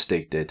long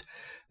devastated.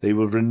 They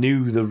will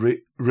renew the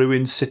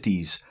ruined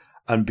cities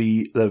and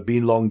that have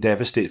been long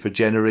devastated for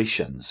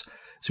generations.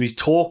 So he's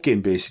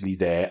talking basically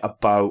there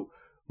about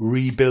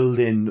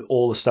rebuilding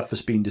all the stuff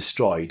that's been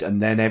destroyed,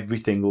 and then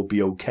everything will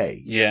be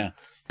okay. Yeah.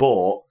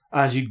 But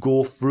as you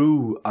go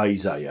through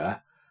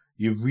Isaiah,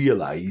 you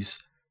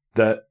realise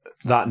that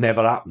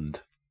never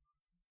happened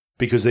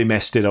because they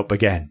messed it up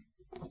again.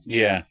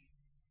 Yeah.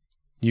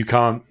 You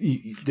can't...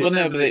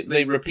 but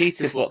they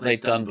repeated what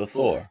they'd done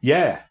before.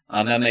 Yeah.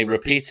 And then they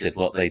repeated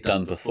what they'd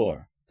done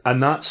before.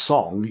 And that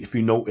song, if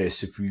you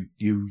notice, if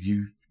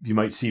you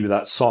might see with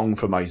that song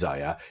from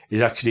Isaiah,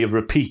 is actually a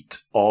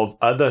repeat of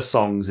other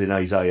songs in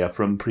Isaiah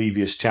from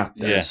previous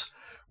chapters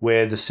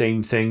where the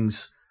same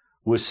things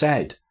were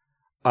said.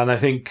 And I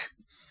think,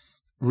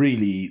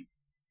 really,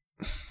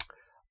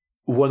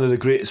 one of the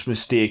greatest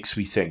mistakes,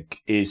 we think,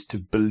 is to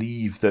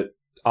believe that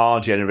our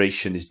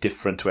generation is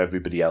different to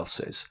everybody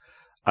else's,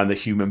 and the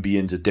human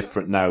beings are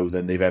different now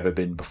than they've ever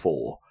been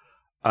before.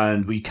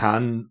 And we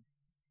can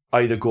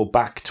either go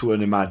back to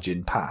an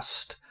imagined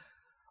past,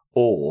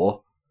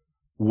 or,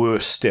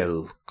 worse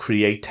still,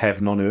 create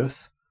heaven on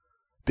earth.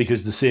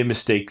 Because the same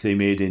mistake they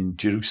made in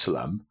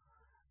Jerusalem,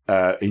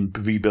 in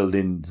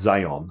rebuilding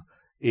Zion,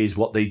 is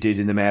what they did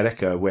in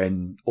America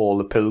when all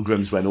the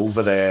pilgrims went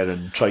over there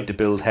and tried to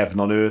build heaven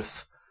on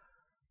earth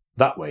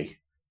that way.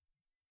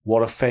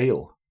 What a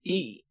fail.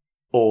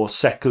 Or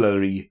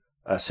secularly,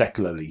 the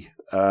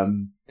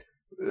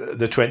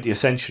 20th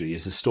century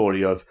is a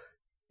story of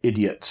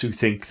idiots who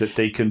think that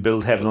they can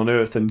build heaven on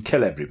earth and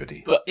kill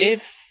everybody. But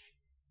if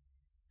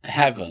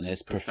heaven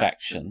is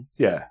perfection,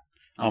 yeah,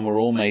 and we're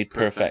all made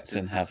perfect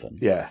in heaven,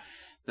 yeah,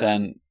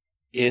 then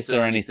is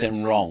there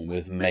anything wrong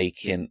with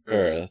making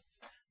earth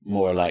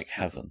more like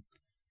heaven?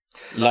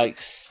 Like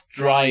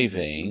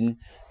striving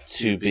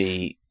to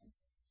be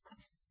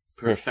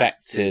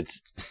perfected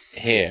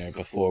here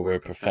before we're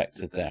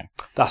perfected there.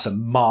 That's a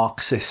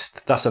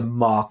Marxist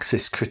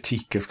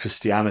critique of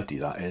Christianity,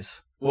 that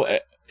is. Well,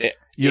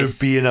 You're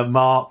being a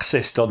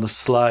Marxist on the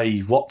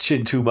sly,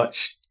 watching too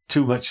much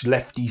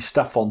lefty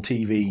stuff on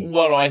TV.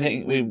 Well, I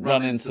think we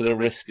run into the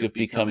risk of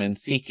becoming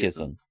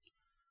Sikhism.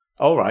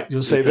 All right,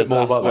 you'll say a bit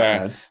more about that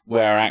then.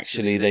 Where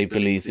actually they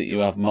believe that you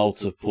have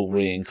multiple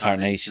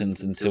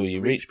reincarnations until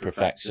you reach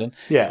perfection.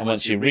 Yeah. And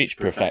once you reach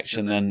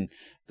perfection, then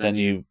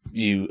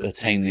you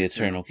attain the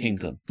eternal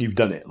kingdom. You've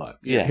done it, like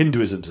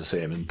Hinduism's the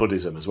same, and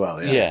Buddhism as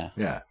well. Yeah.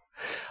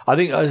 I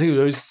think I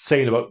was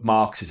saying about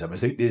Marxism. I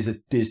think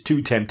there's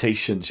two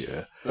temptations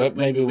here. But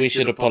maybe we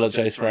should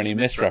apologise for any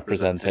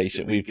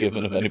misrepresentation we've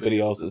given of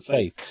anybody else's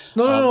faith.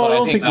 No, I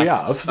don't think we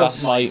have.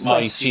 That's my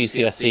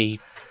GCSE.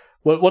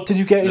 Well, what did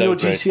you get in your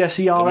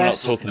GCSE RS? We're not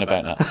talking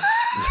about that.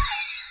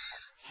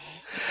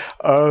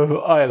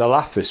 I had a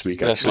laugh this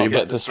week, actually. Let's not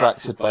get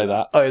distracted by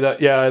that. I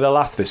had a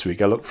laugh this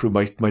week. I looked through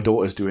my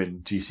daughter's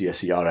doing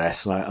GCSE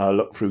RS, and I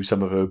looked through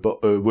some of her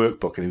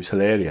workbook, and it was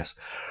hilarious.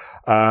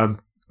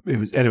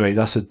 Anyway,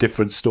 that's a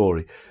different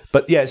story.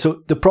 But yeah,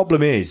 so the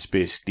problem is,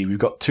 basically, we've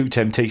got two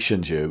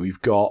temptations here.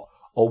 We've got,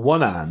 on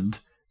one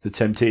hand, the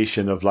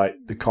temptation of like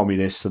the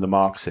communists and the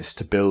Marxists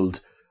to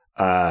build,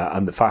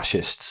 and the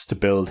fascists to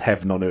build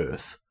heaven on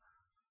earth.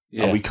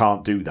 Yeah. And we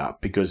can't do that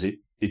because it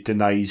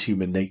denies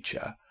human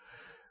nature.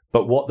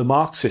 But what the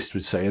Marxists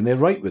would say, and they're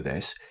right with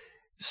this,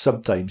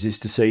 sometimes is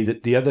to say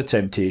that the other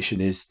temptation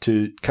is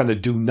to kind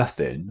of do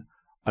nothing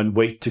and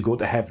wait to go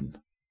to heaven.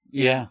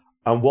 Yeah.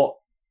 And what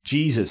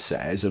Jesus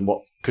says, and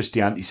what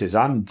Christianity says,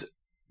 and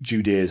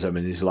Judaism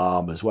and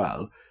Islam as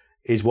well,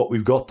 is what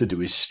we've got to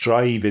do is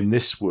strive in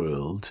this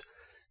world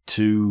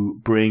to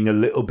bring a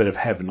little bit of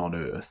heaven on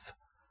earth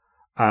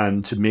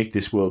and to make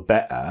this world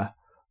better,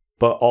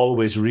 but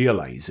always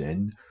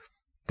realizing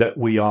that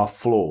we are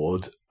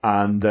flawed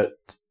and that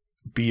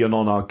being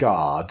on our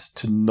guard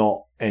to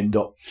not end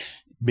up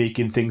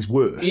making things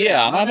worse.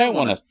 Yeah, and I don't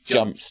want to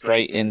jump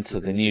straight into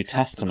the New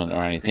Testament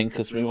or anything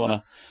because we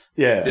want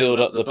to build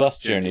up the bus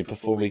journey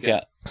before we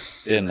get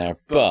in there.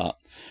 But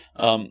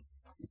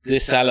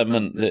this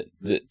element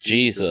that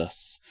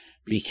Jesus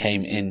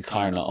became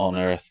incarnate on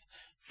earth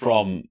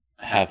from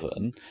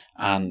heaven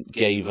and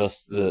gave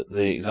us the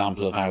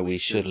example of how we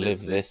should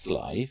live this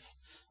life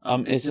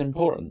is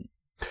important.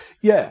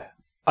 Yeah.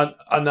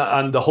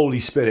 And the Holy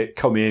Spirit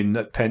come in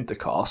at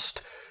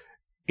Pentecost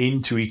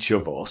into each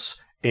of us,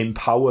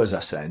 empowers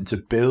us then to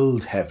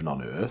build heaven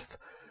on earth.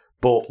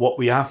 But what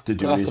we have to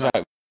do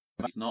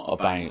it's not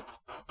about.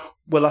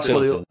 Well, that's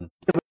building. What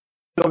it'll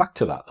go back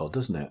to that, though,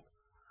 doesn't it?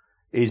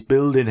 Is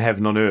building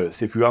heaven on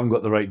earth. If you haven't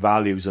got the right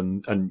values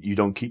and you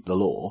don't keep the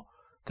law,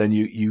 then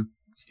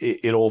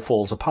it all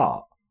falls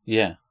apart.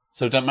 Yeah.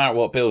 So it doesn't matter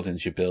what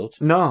buildings you build.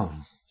 No.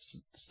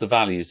 It's the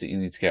values that you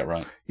need to get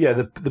right. Yeah,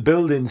 the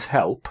buildings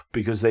help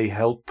because they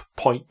help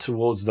point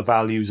towards the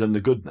values and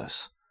the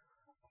goodness.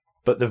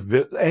 But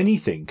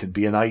anything can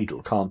be an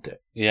idol, can't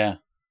it? Yeah.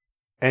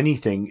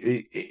 Anything.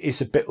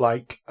 It's a bit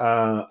like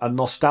a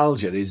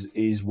nostalgia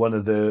is one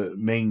of the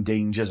main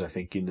dangers, I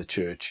think, in the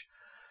church.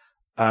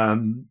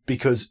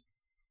 Because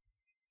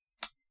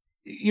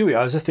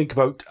as I think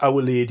about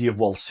Our Lady of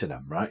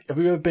Walsingham, right? Have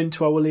you ever been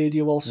to Our Lady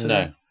of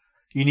Walsingham? No.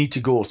 You need to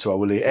go to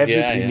Our Lady.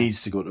 Everybody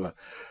needs to go to her.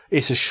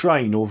 It's a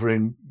shrine over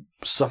in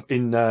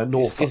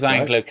Norfolk. It's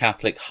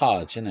Anglo-Catholic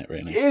Hajj, isn't it,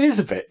 really? It is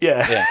a bit,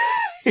 yeah.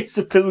 It's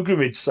a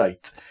pilgrimage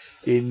site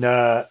in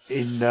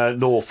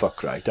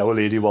Norfolk, right? Our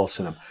Lady of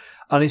Walsingham.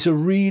 And it's a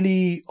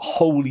really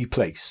holy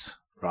place,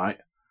 right?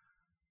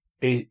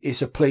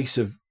 It's a place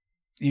of,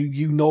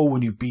 you know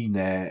when you've been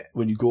there,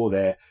 when you go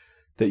there,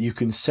 that you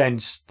can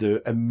sense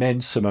the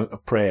immense amount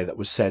of prayer that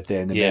was said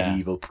there in the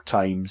medieval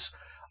times.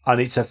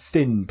 And it's a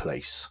thin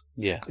place.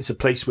 Yeah. It's a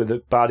place with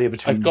a barrier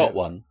between... I've got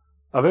one.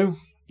 Have you?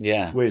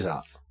 Yeah. Where's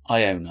that?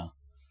 Iona.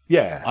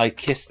 Yeah. I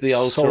kissed the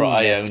altar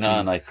at Iona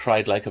and I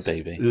cried like a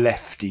baby.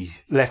 Lefty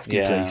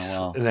place.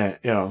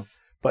 Well.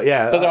 But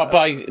yeah. But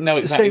I know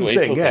exactly what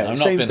you're talking about. I've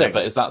not been there,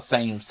 but it's that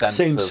same sense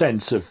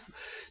sense of...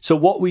 So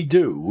what we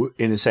do,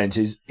 in a sense,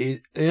 is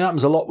it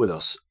happens a lot with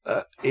us,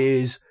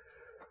 is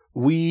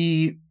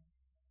we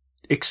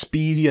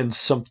experience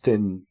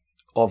something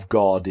of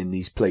God in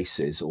these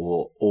places,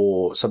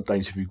 or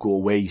sometimes if you go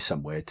away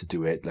somewhere to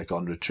do it, like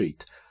on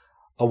retreat.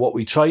 And what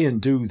we try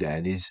and do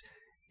then is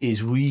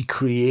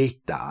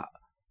recreate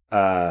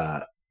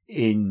that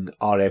in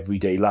our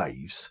everyday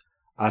lives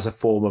as a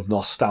form of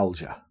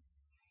nostalgia.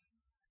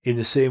 In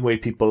the same way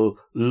people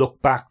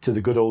look back to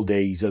the good old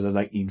days of the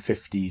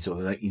 1950s or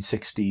the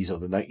 1960s or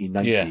the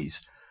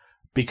 1990s,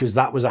 because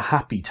that was a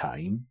happy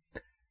time.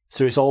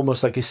 So it's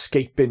almost like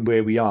escaping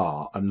where we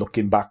are and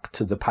looking back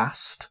to the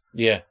past.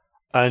 Yeah.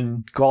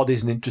 And God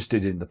isn't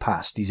interested in the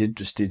past. He's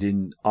interested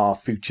in our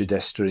future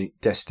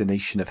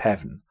destination of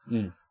heaven.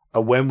 Mm.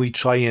 And when we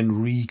try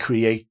and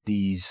recreate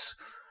these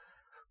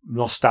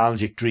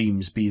nostalgic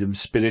dreams, be them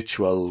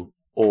spiritual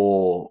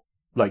or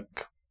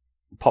like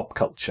pop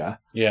culture,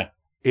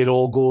 it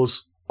all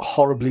goes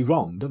horribly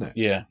wrong, doesn't it?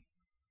 Yeah.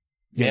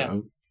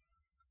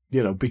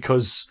 You know,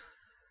 because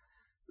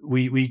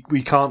we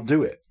can't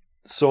do it.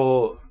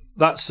 So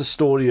that's the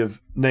story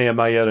of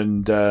Nehemiah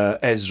and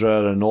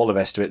Ezra and all the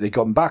rest of it. They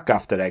got back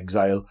after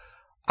exile,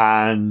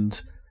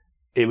 and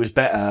it was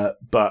better,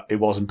 but it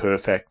wasn't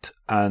perfect,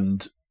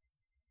 and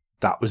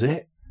that was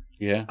it.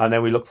 Yeah. And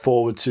then we look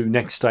forward to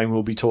next time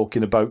we'll be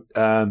talking about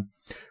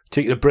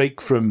taking a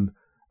break from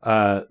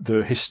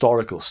the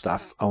historical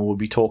stuff, and we'll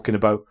be talking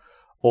about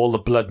all the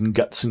blood and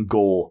guts and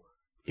gore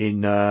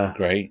in...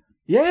 Great.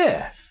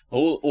 Yeah.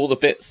 All the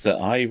bits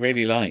that I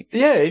really like.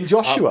 Yeah, in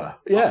Joshua.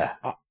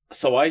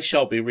 So I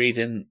shall be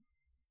reading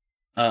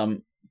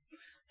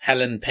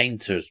Helen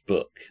Painter's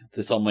book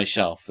that's on my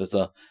shelf. There's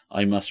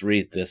I must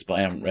read this, but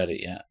I haven't read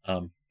it yet.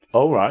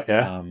 Right,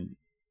 yeah.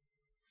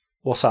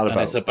 What's that about?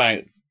 And it's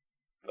about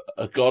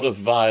a God of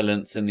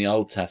violence in the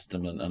Old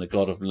Testament and a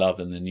God of love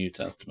in the New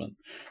Testament.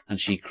 And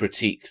she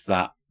critiques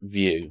that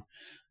view,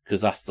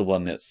 because that's the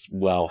one that's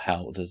well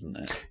held, isn't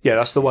it? Yeah,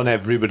 that's the one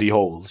everybody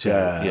holds,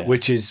 yeah.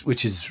 Which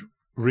is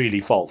really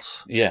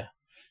false. Yeah.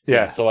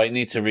 So I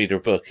need to read her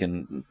book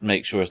and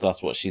make sure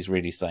that's what she's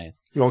really saying.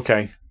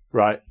 Okay,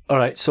 right. All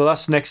right, so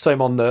that's next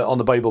time on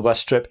the Bible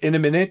Bus Trip. In a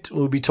minute,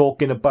 we'll be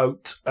talking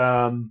about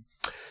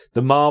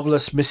the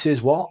Marvelous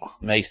Mrs. what?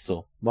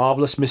 Maisel.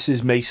 Marvelous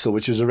Mrs. Maisel,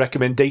 which was a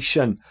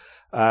recommendation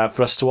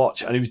for us to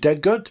watch, and it was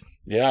dead good.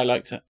 Yeah, I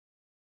liked it.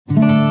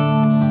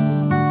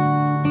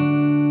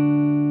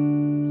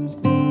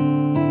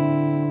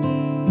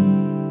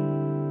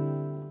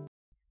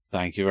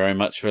 Thank you very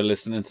much for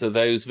listening to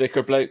those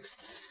Vicar Blokes.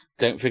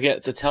 Don't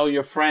forget to tell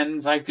your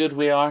friends how good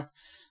we are,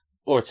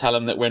 or tell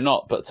them that we're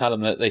not, but tell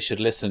them that they should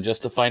listen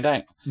just to find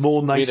out.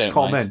 More nice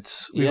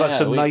comments. We've had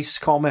some nice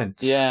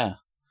comments. Yeah.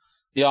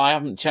 Yeah, I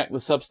haven't checked the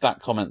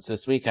Substack comments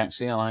this week,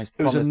 actually, and I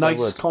It was a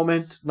nice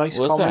comment. Nice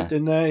comment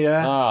in there,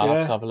 yeah. I'll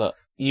have to have a look.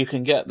 You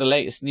can get the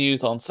latest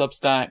news on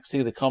Substack,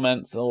 see the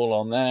comments all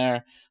on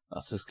there.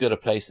 That's as good a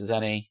place as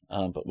any,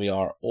 but we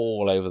are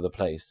all over the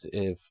place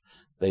if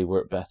they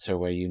work better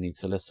where you need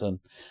to listen.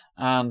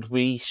 And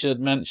we should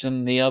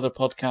mention the other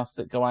podcasts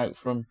that go out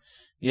from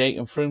Yate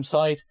and Froome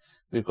side.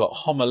 We've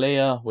got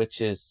Homilia,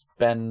 which is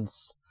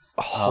Ben's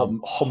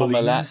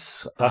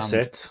homilies. That's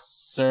it.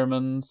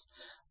 Sermons.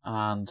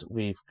 And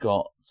we've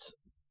got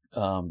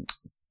the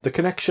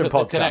Connection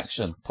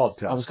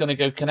podcast. I was going to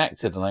go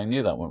Connected, and I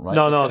knew that one, right?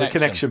 No, the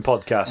Connection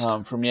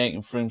podcast. From Yate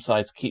and Froome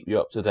side to keep you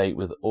up to date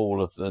with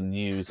all of the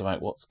news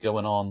about what's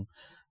going on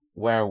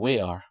where we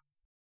are.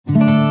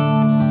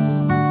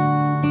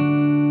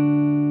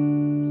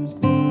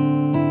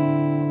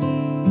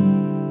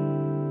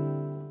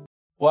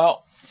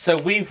 Well, so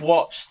we've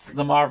watched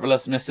The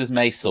Marvelous Mrs.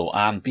 Maisel,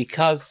 and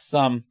because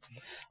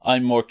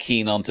I'm more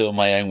keen on doing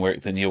my own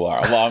work than you are.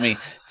 Well, I mean,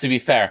 to be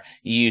fair,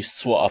 you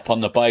swat up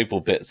on the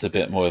Bible bits a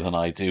bit more than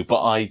I do,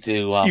 but I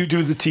do... you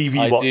do the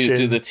TV watching. I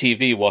do the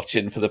TV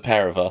watching for the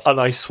pair of us. And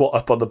I swat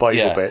up on the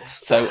Bible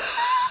bits. So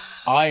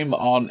I'm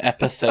on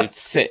episode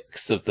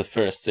 6 of the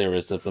first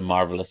series of The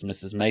Marvelous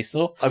Mrs.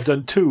 Maisel. I've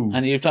done 2.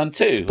 And you've done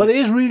 2. But it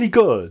is really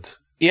good.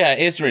 Yeah, it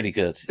is really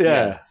good.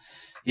 Yeah.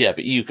 Yeah,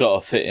 but you've got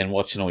to fit in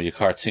watching all your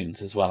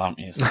cartoons as well, haven't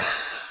you? So,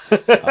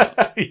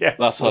 yes,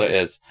 that's what it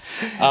is.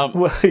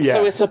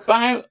 So it's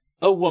about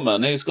a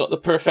woman who's got the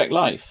perfect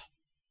life.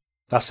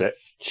 That's it.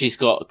 She's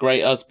got a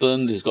great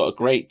husband who's got a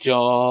great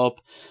job.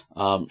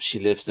 She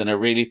lives in a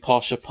really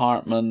posh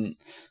apartment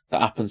that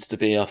happens to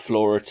be a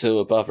floor or 2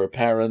 above her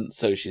parents.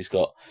 So she's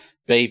got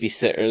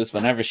babysitters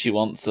whenever she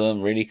wants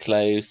them, really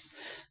close.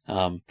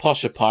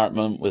 Posh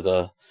apartment with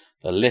a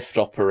lift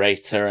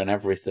operator and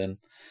everything.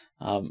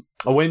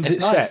 When's it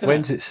nice, set?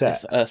 When's it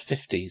set? It's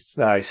 50s.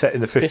 No, it's set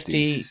in the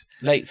 50s.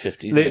 Late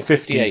 50s. Late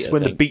 50s,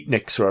 when the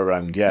beatniks were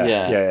around,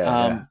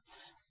 yeah.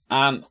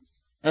 And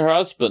her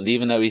husband,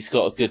 even though he's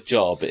got a good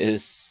job,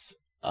 is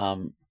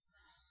an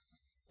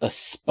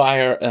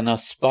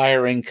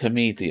aspiring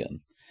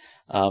comedian.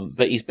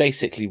 But he's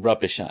basically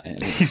rubbish at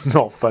it. He's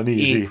not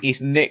funny, is he? He's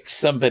nicked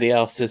somebody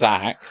else's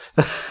act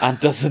and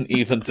doesn't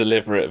even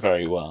deliver it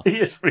very well. He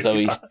is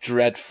really he's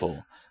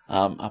dreadful.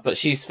 But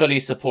she's fully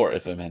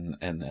supportive of him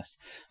in this.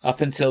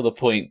 Up until the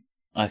point,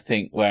 I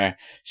think, where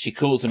she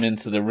calls him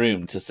into the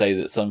room to say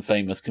that some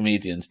famous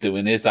comedian's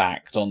doing his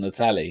act on the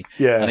telly.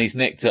 Yeah. And he's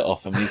nicked it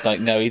off him. He's like,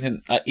 no, he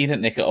didn't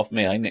nick it off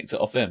me. I nicked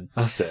it off him.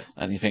 That's it.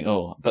 And you think,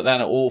 oh, but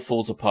then it all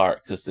falls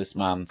apart because this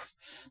man's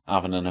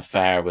having an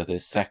affair with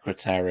his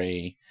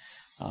secretary.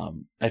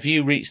 Have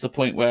you reached the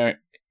point where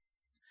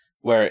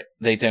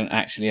they don't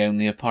actually own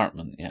the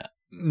apartment yet?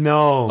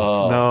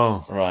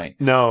 No. Right.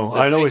 No, So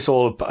I know it's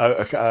all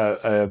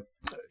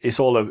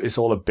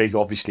a big,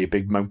 obviously a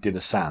big mountain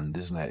of sand,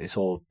 isn't it? It's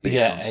all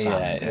based on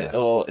sand. It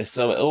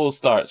all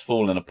starts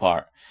falling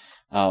apart,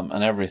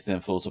 and everything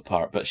falls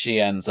apart. But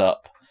she ends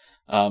up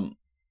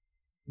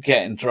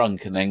getting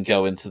drunk and then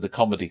going to the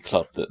comedy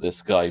club that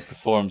this guy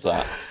performs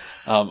at,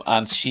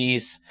 and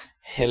she's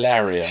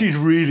hilarious. She's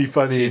really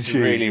funny. She's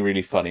really,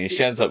 really funny.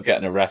 She ends up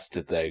getting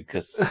arrested though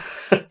because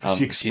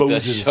she exposes she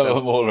does show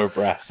herself. him all her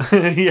breasts.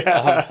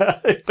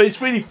 But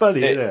it's really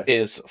funny. It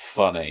is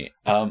funny.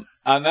 And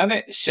then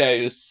it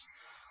shows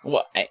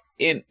what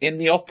in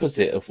the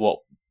opposite of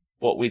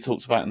what we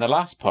talked about in the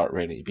last part,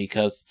 really,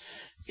 because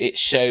it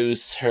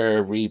shows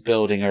her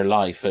rebuilding her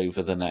life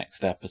over the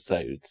next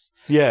episodes.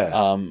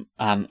 Yeah.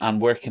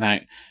 And working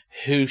out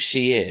who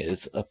she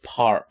is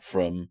apart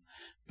from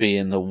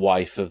being the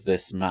wife of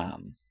this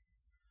man.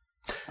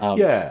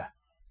 Yeah.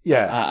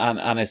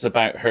 And it's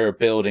about her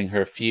building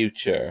her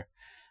future,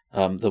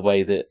 the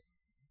way that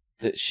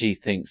she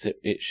thinks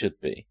it should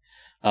be.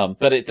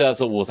 But it does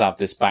always have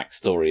this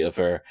backstory of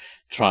her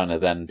trying to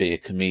then be a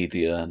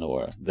comedian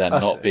or then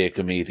not be a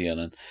comedian.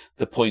 And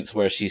the points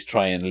where she's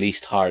trying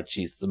least hard,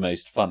 she's the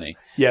most funny.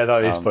 Yeah,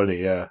 that is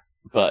funny, yeah.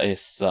 But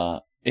it's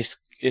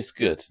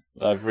good.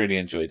 I've really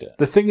enjoyed it.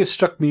 The thing that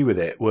struck me with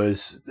it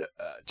was,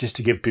 just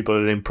to give people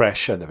an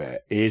impression of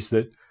it, is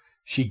that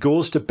she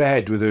goes to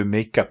bed with her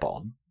makeup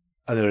on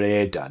and her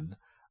hair done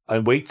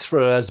and waits for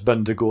her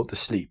husband to go to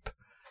sleep,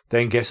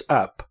 then gets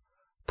up,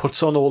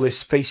 puts on all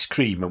this face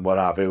cream and what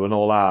have you and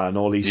all that and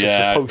all these sorts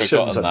of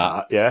potions and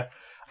that, yeah,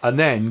 and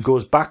then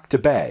goes back to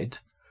bed,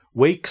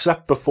 wakes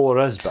up before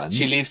her husband.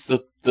 She leaves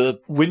the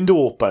window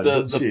open,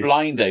 the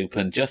blind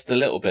open just a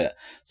little bit,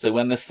 so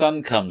when the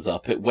sun comes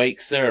up it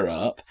wakes her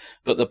up,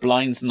 but the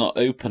blind's not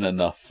open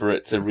enough for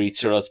it to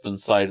reach her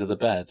husband's side of the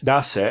bed.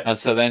 That's it. And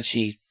so then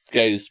she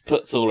goes,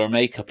 puts all her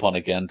makeup on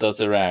again, does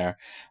her hair,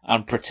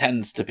 and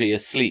pretends to be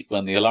asleep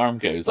when the alarm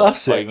goes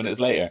off 5 minutes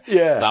later.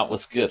 Yeah, that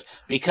was good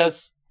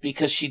because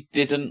she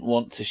didn't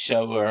want to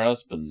show her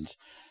husband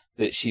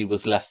that she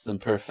was less than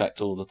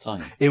perfect all the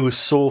time. It was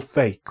so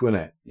fake,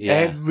 wasn't it? Yeah.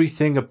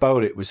 Everything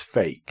about it was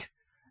fake.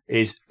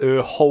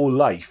 Her whole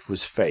life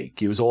was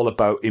fake. It was all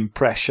about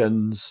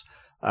impressions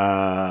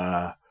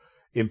that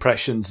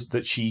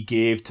she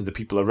gave to the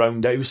people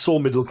around her. It was so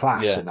middle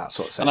class in that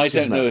sort of sense. And I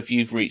don't know if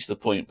you've reached the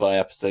point by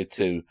episode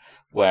 2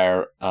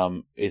 where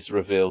it's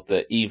revealed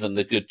that even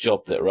the good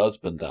job that her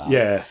husband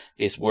does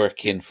is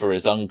working for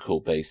his uncle,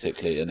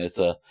 basically, and it's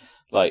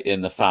like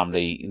in the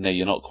family,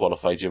 you're not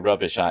qualified, you're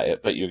rubbish at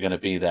it, but you're going to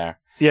be there.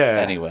 Yeah.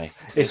 Anyway,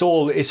 it's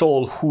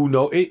all who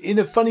know. In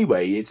a funny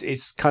way,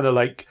 it's kind of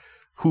like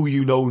who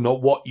you know,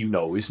 not what you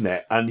know, isn't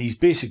it? And he's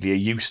basically a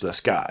useless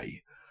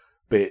guy,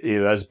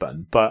 her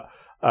husband, but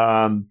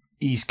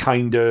he's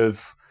kind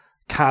of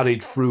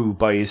carried through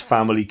by his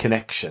family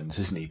connections,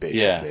 isn't he?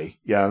 Basically,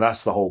 yeah,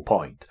 that's the whole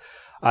point.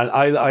 And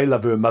I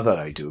love her mother.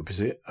 I do,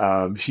 because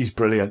she's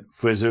brilliant.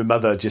 Whereas her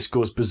mother just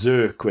goes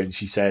berserk when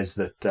she says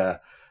that her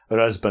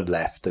husband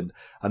left, and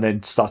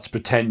then starts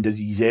pretending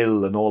he's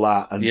ill and all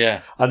that. And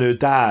and her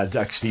dad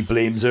actually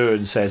blames her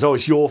and says, "Oh,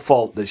 it's your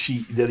fault that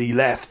he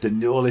left,"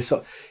 and all this.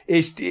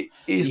 It's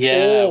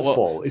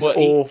awful. It's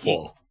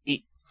awful.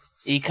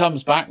 He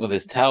comes back with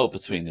his tail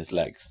between his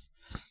legs,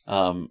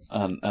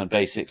 and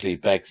basically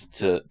begs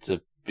to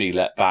be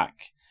let back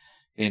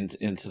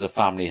into the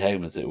family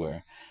home, as it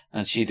were.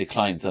 And she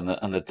declines, and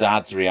the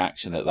dad's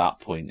reaction at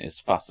that point is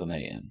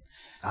fascinating,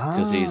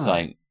 because he's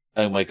like,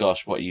 "Oh my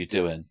gosh, what are you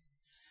doing?"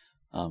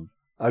 How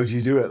would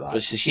you do it? Like?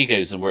 But she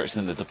goes and works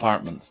in the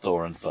department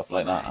store and stuff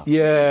like that.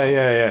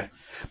 Yeah.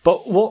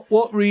 But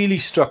what really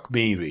struck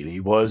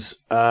me was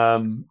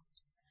what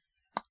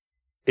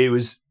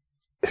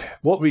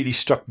really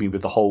struck me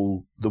with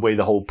the way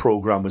the whole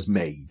program was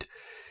made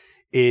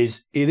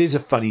is it is a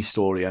funny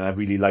story, and I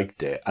really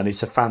liked it, and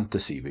it's a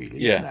fantasy,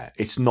 really, isn't it?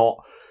 It's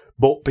not,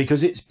 but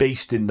because it's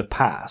based in the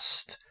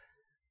past,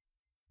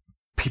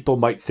 people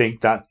might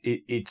think that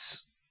it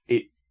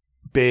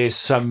bears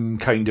some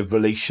kind of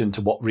relation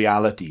to what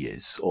reality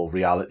is or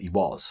reality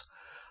was.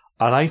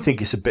 And I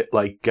think it's a bit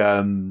like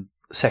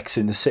Sex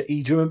in the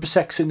City. Do you remember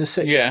Sex in the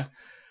City? Yeah.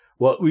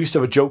 Well, we used to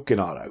have a joke in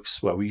our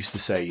house where we used to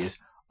say is,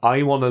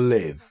 I want to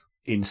live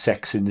in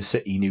Sex in the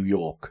City, New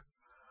York.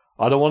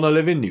 I don't want to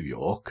live in New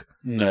York.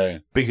 No.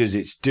 Because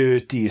it's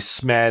dirty, it's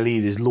smelly,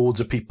 there's loads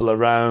of people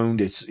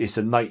around, it's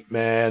a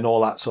nightmare and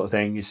all that sort of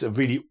thing. It's a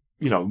really,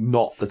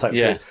 not the type of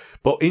place.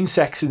 But in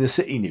Sex in the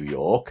City, New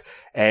York,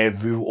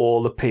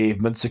 all the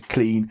pavements are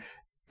clean.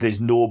 There's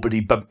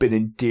nobody bumping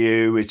into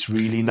you. It's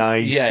really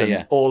nice.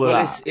 All of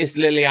that. It's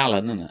Lily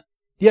Allen, isn't it?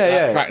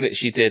 That track that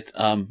she did,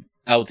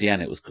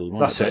 LDN it was called,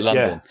 wasn't it?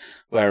 London.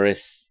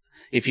 Whereas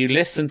if you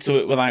listen to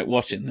it without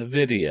watching the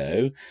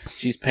video,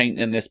 she's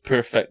painting this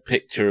perfect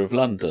picture of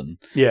London.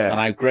 Yeah. And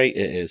how great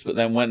it is. But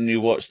then when you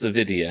watch the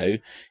video,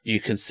 you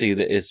can see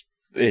that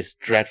it's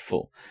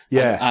dreadful.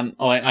 Yeah. And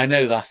I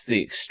know that's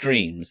the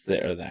extremes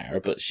that are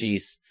there, but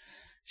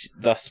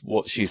that's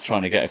what she's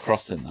trying to get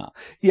across in that.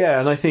 Yeah,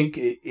 and I think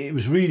it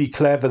was really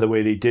clever the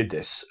way they did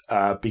this,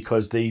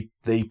 because they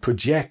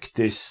project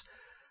this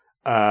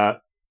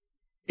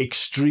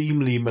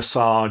extremely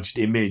massaged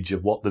image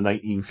of what the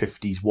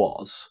 1950s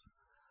was,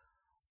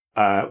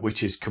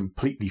 which is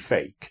completely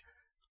fake.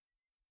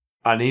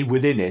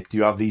 within it,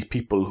 you have these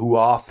people who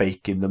are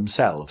faking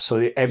themselves.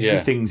 So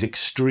everything's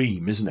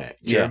extreme, isn't it?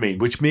 Do you know what I mean?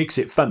 Which makes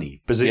it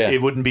funny, because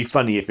it wouldn't be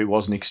funny if it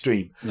wasn't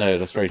extreme. No,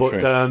 that's very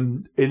true. But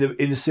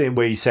in the same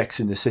way, Sex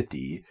in the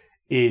City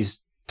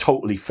is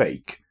totally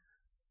fake,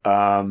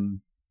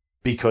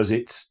 because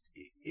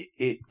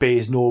it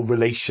bears no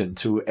relation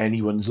to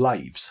anyone's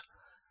lives.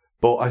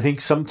 But I think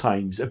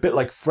sometimes, a bit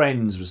like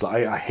Friends was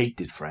like, I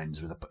hated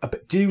Friends.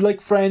 Do you like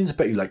Friends? I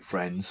bet you like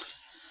Friends.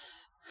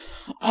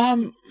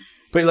 But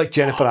you like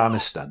Jennifer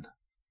Aniston.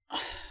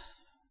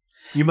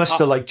 You must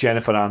have liked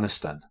Jennifer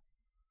Aniston.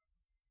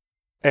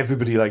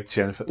 Everybody liked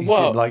Jennifer. You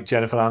didn't like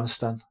Jennifer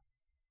Aniston?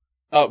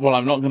 Well,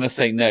 I'm not going to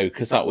say no,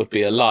 because that would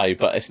be a lie,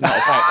 but it's not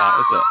about that,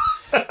 is it?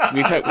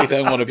 We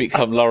don't want to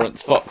become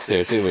Lawrence Fox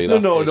here, do we?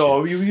 That's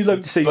no. You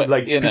like to say you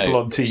like people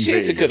on TV.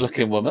 She's a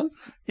good-looking woman.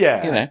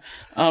 Yeah.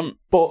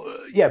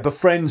 But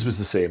Friends was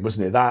the same,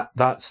 wasn't it?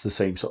 That's the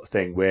same sort of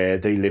thing, where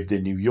they lived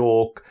in New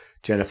York.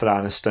 Jennifer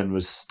Aniston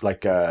was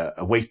like a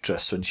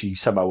waitress, and she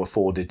somehow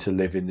afforded to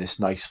live in this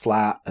nice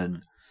flat.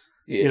 And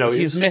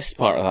you've missed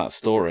part of that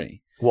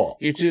story. What?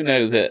 You do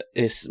know that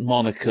it's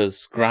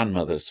Monica's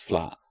grandmother's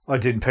flat. I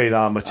didn't pay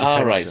that much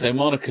attention. Right. So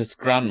Monica's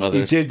grandmother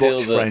is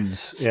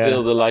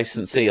still the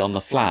licensee on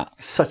the flat.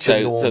 So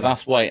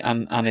that's why,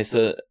 and it's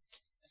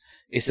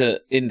a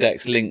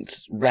index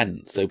linked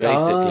rent. So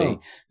basically,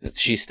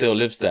 she still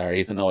lives there,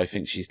 even though I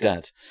think she's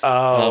dead.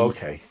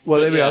 Okay.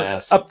 Well, there we are.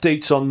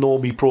 Updates on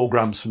normie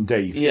programs from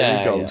Dave. There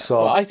we go. Yeah.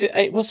 So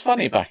it was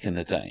funny back in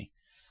the day.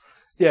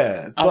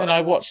 Yeah.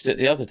 I watched it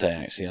the other day.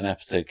 Actually, an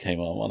episode came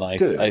on,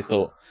 and I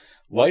thought,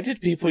 why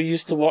did people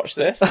used to watch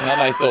this? And then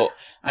I thought,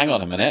 hang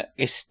on a minute,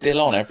 it's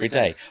still on every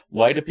day.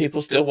 Why do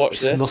people still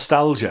watch this?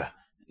 Nostalgia.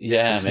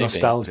 Yeah, it's maybe.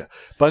 Nostalgia.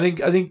 But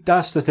I think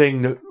that's the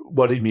thing that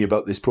worried me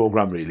about this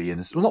program, really.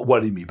 And it's not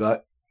worried me,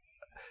 but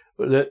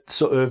that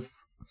sort of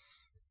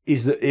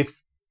is that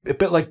if a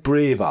bit like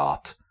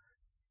Braveheart,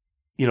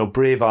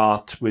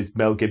 Braveheart with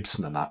Mel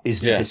Gibson and that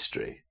isn't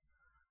history,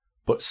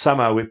 but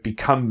somehow it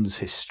becomes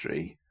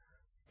history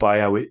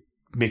by how it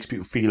makes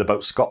people feel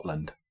about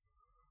Scotland.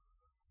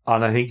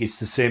 And I think it's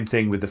the same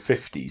thing with the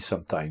 50s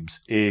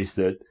sometimes, is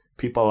that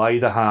people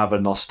either have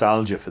a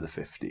nostalgia for the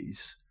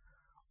 50s,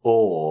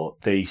 or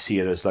they see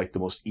it as like the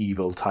most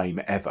evil time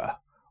ever,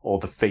 or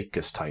the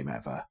fakest time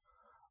ever.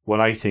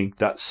 When I think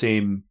that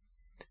same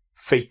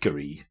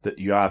fakery that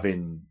you have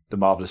in The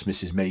Marvellous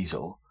Mrs.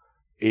 Maisel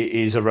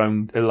is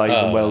around alive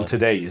and well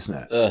today, isn't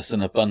it? There's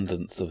an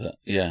abundance of it.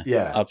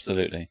 Yeah,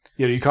 absolutely.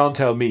 You can't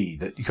tell me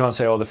that, you can't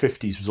say, the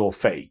 50s was all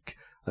fake,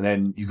 and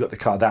then you got the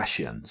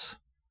Kardashians.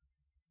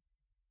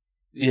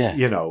 Yeah.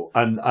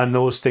 And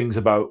those things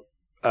about,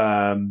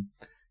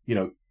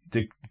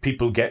 the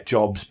people get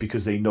jobs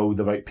because they know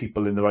the right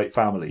people in the right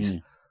families.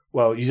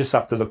 Well, you just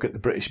have to look at the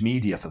British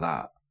media for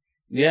that.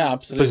 Yeah,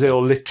 absolutely. Because they're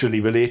all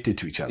literally related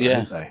to each other,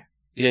 aren't they?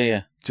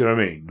 Yeah. Do you know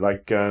what I mean?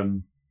 Like,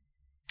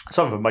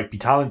 some of them might be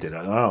talented,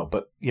 I don't know,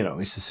 but,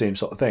 it's the same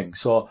sort of thing.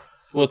 So,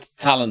 well,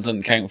 talent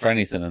doesn't count for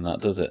anything in that,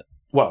 does it?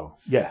 Well,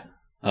 yeah.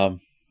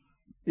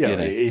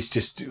 It's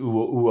just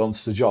who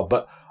wants the job.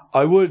 But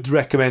I would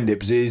recommend it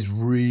because it is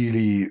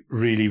really,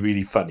 really,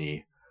 really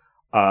funny.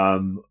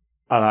 And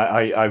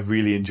I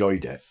really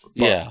enjoyed it.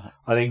 But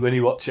I think when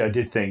you watch it, I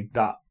did think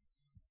that,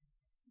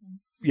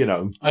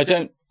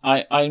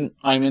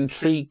 I'm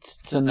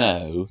intrigued to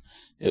know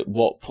at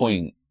what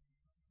point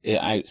it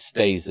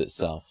outstays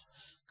itself.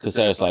 Because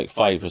there's like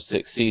 5 or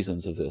 6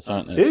 seasons of this,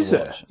 aren't there? Is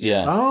it?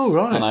 Yeah. Oh,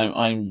 right. And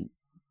I'm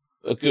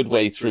a good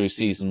way through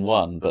season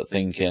 1, but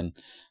thinking,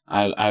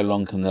 how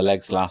long can the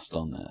legs last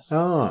on this?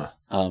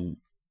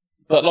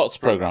 But lots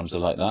of programs are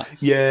like that.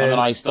 Yeah.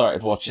 I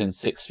started watching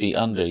 6 Feet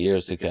Under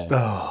years ago.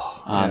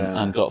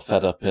 And got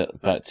fed up at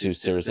about 2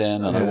 series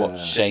in. And I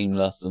watched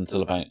Shameless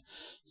until about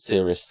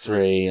series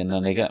 3. And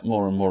then they get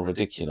more and more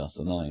ridiculous.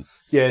 And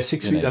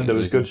 6 Feet Under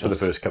was good for the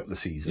first couple of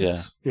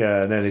seasons.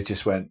 Yeah. And then it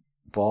just went,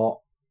 what?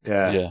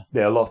 Yeah,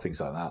 a lot of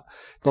things like that.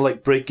 Not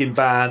like Breaking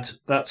Bad.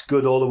 That's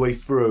good all the way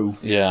through.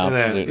 Yeah,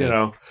 absolutely.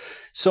 Then,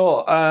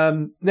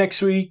 So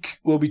next week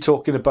we'll be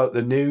talking about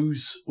the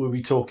news. We'll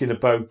be talking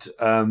about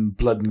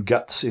Blood and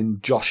Guts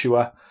in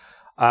Joshua,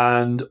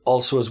 and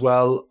also as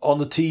well on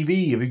the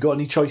TV. Have you got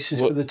any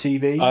choices for the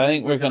TV? I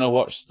think we're going to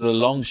watch The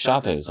Long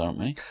Shadows, aren't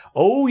we?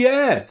 Oh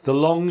yeah, The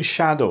Long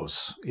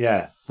Shadows.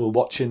 Yeah, we're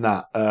watching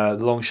that. The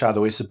Long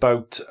Shadow. It's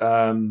about.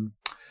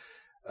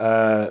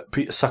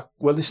 Peter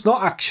Well, it's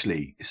not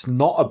actually. It's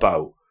not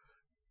about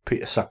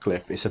Peter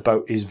Sutcliffe. It's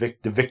about the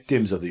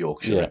victims of the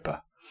Yorkshire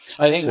Ripper.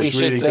 I think we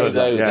should say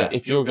though that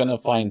if you're going to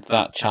find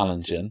that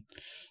challenging,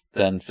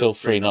 then feel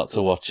free not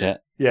to watch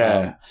it.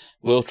 Yeah,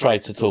 we'll try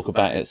to talk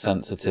about it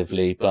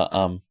sensitively, but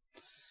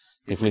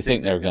if we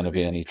think there are going to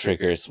be any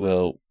triggers,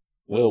 we'll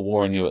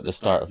warn you at the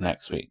start of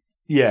next week.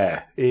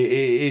 Yeah,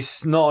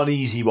 it's not an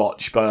easy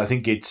watch, but I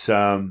think it's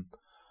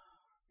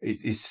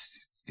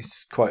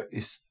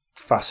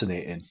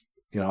fascinating.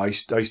 I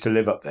used to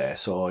live up there,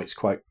 so it's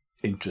quite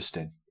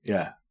interesting.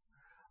 Yeah.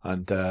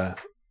 And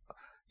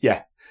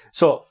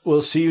so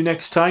we'll see you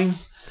next time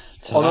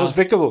on those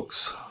Vicar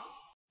Books.